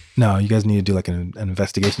something. No, you guys need to do like an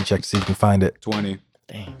investigation check to see if you can find it. 20.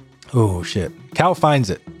 Dang. Oh shit! Cal finds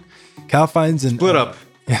it. Cal finds an Split up.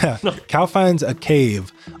 Yeah, Cal finds a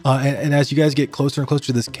cave, and as you guys get closer and closer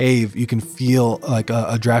to this cave, you can feel like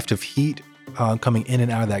a draft of heat coming in and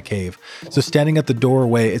out of that cave. So standing at the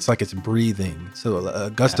doorway, it's like it's breathing. So a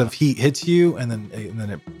gust of heat hits you, and then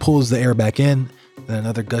it pulls the air back in, and and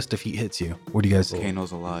another gust of heat hits you. What do you guys?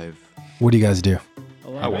 Kano's alive. What do you guys do?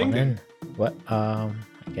 Allowing? Then what? I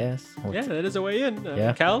guess. Yeah, that is a way in.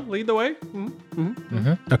 Yeah. Cal, lead the way.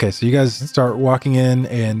 Mm-hmm. Okay, so you guys start walking in,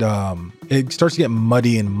 and it starts to get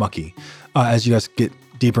muddy and mucky as you guys get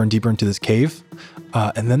deeper and deeper into this cave,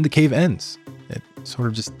 and then the cave ends. It sort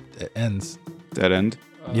of just ends. Dead end.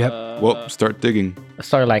 Yep. Well, start digging. I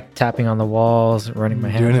started like tapping on the walls, running my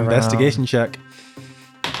hands Do an around. investigation check.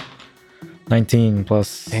 19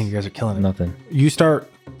 plus Dang, you guys are killing it. nothing. You start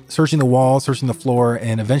searching the walls, searching the floor,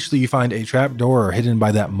 and eventually you find a trap door hidden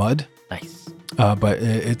by that mud. Nice. But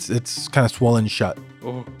it's kind of swollen shut.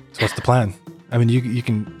 Oh. So what's the plan? I mean, you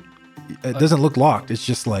can. It doesn't look locked. It's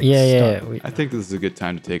just like Yeah. stuck. We, I think this is a good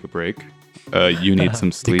time to take a break. You need some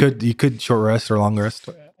You sleep. could short rest or long rest.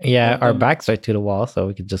 yeah, our backs are to the wall, so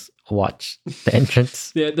we could just watch the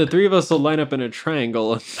entrance. Yeah, the three of us will line up in a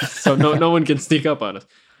triangle, so no one can sneak up on us.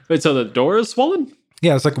 Wait, so the door is swollen?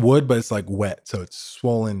 Yeah, it's like wood, but it's like wet, so it's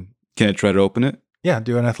swollen. Can I try to open it? Yeah,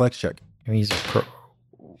 do an athletics check. We use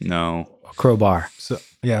No. a crowbar. So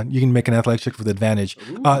yeah, you can make an athletics check with advantage.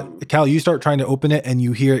 Cal, you start trying to open it, and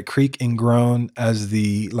you hear it creak and groan as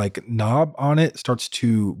the like knob on it starts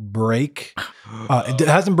to break. It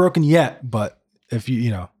hasn't broken yet, but if you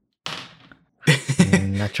know,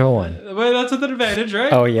 Natural one. Wait, that's with an advantage,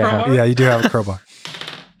 right? Oh, yeah. Crowbar? yeah, you do have a crowbar.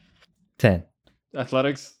 10.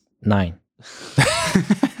 Athletics. 9.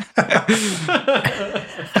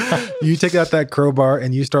 You take out that crowbar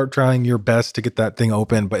and you start trying your best to get that thing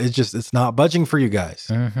open, but it's not budging for you guys.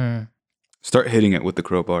 Mm-hmm. Start hitting it with the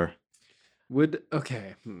crowbar.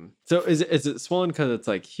 Okay. So is it swollen because it's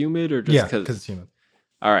like humid or just Yeah, because? because it's human.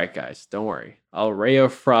 All right, guys, don't worry. I'll ray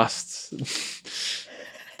of frost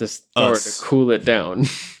this door Us. to cool it down.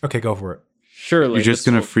 Okay, go for it. Surely You're just this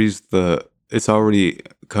gonna will- freeze it's already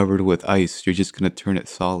covered with ice. You're just gonna turn it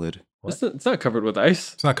solid. It's not covered with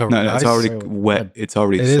ice. It's not covered. No, with it's ice. already So- wet. It's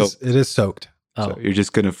already It is. soaked. It is soaked. Oh, So you're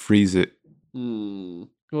just gonna freeze it.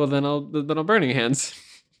 Well, then I'll burning hands.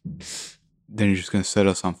 Then you're just gonna set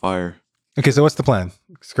us on fire. Okay, so what's the plan,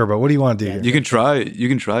 Skirbo? What do you want to do? Yeah. here? You can try. You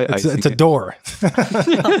can try. It's a icing it. door.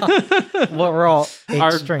 well, we're all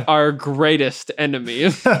 8 strength. our greatest enemy.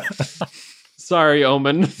 Sorry,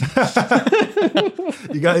 Omen.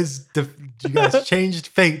 you guys changed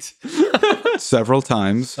fate. Several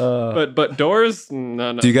times. But doors?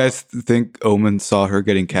 No. Do you guys think Omen saw her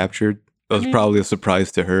getting captured? It was mean- probably a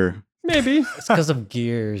surprise to her. Maybe. It's because of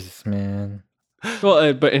gears, man.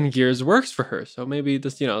 Well, but in Gears works for her, so maybe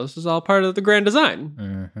this is all part of the grand design.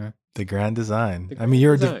 Mm-hmm. The grand design. The I mean,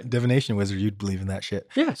 you're a grand design. divination wizard. You'd believe in that shit.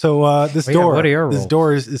 Yeah. So this Oh, yeah, door. what are your this rolls?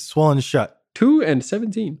 door is swollen shut. 2 and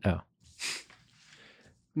 17. Oh.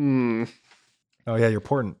 Oh yeah, you're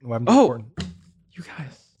important. Why am I Oh. important? You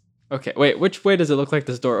guys. Okay, wait. Which way does it look like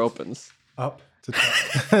this door opens? Up. It's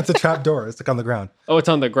a, it's a trap door. It's like on the ground. Oh, it's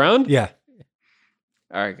on the ground. Yeah.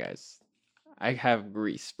 All right, guys. I have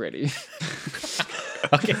grease ready.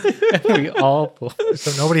 Okay. we all pull.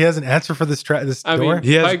 So nobody has an answer for this this I door. mean,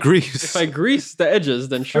 He has if I- grease. If I grease the edges,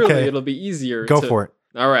 then surely Okay. it'll be easier. Go for it.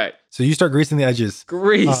 All right, So you start greasing the edges.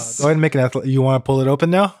 grease. Go ahead and make an You want to pull it open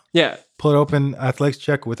now? Yeah. Pull it open. Athletics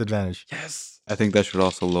check with advantage. Yes. I think that should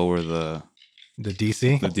also lower the The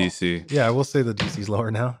DC. DC. Yeah, we'll say the DC's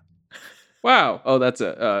lower now. Wow. Oh, that's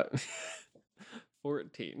a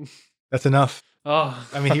 14. That's enough. Oh,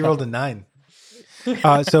 I mean, he rolled a 9.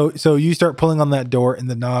 So you start pulling on that door, and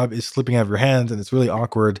the knob is slipping out of your hands, and it's really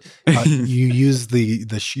awkward. You use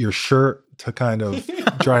your shirt to kind of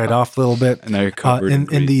dry it off a little bit. And now you're covered in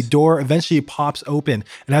And the grease. door eventually pops open,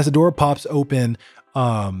 and as the door pops open,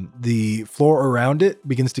 the floor around it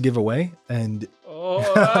begins to give away, and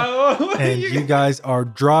oh. you guys are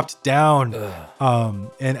dropped down.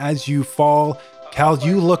 And as you fall, Cal,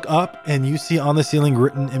 you look up and you see on the ceiling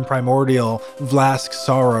written in primordial Vlask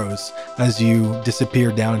sorrows as you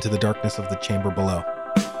disappear down into the darkness of the chamber below.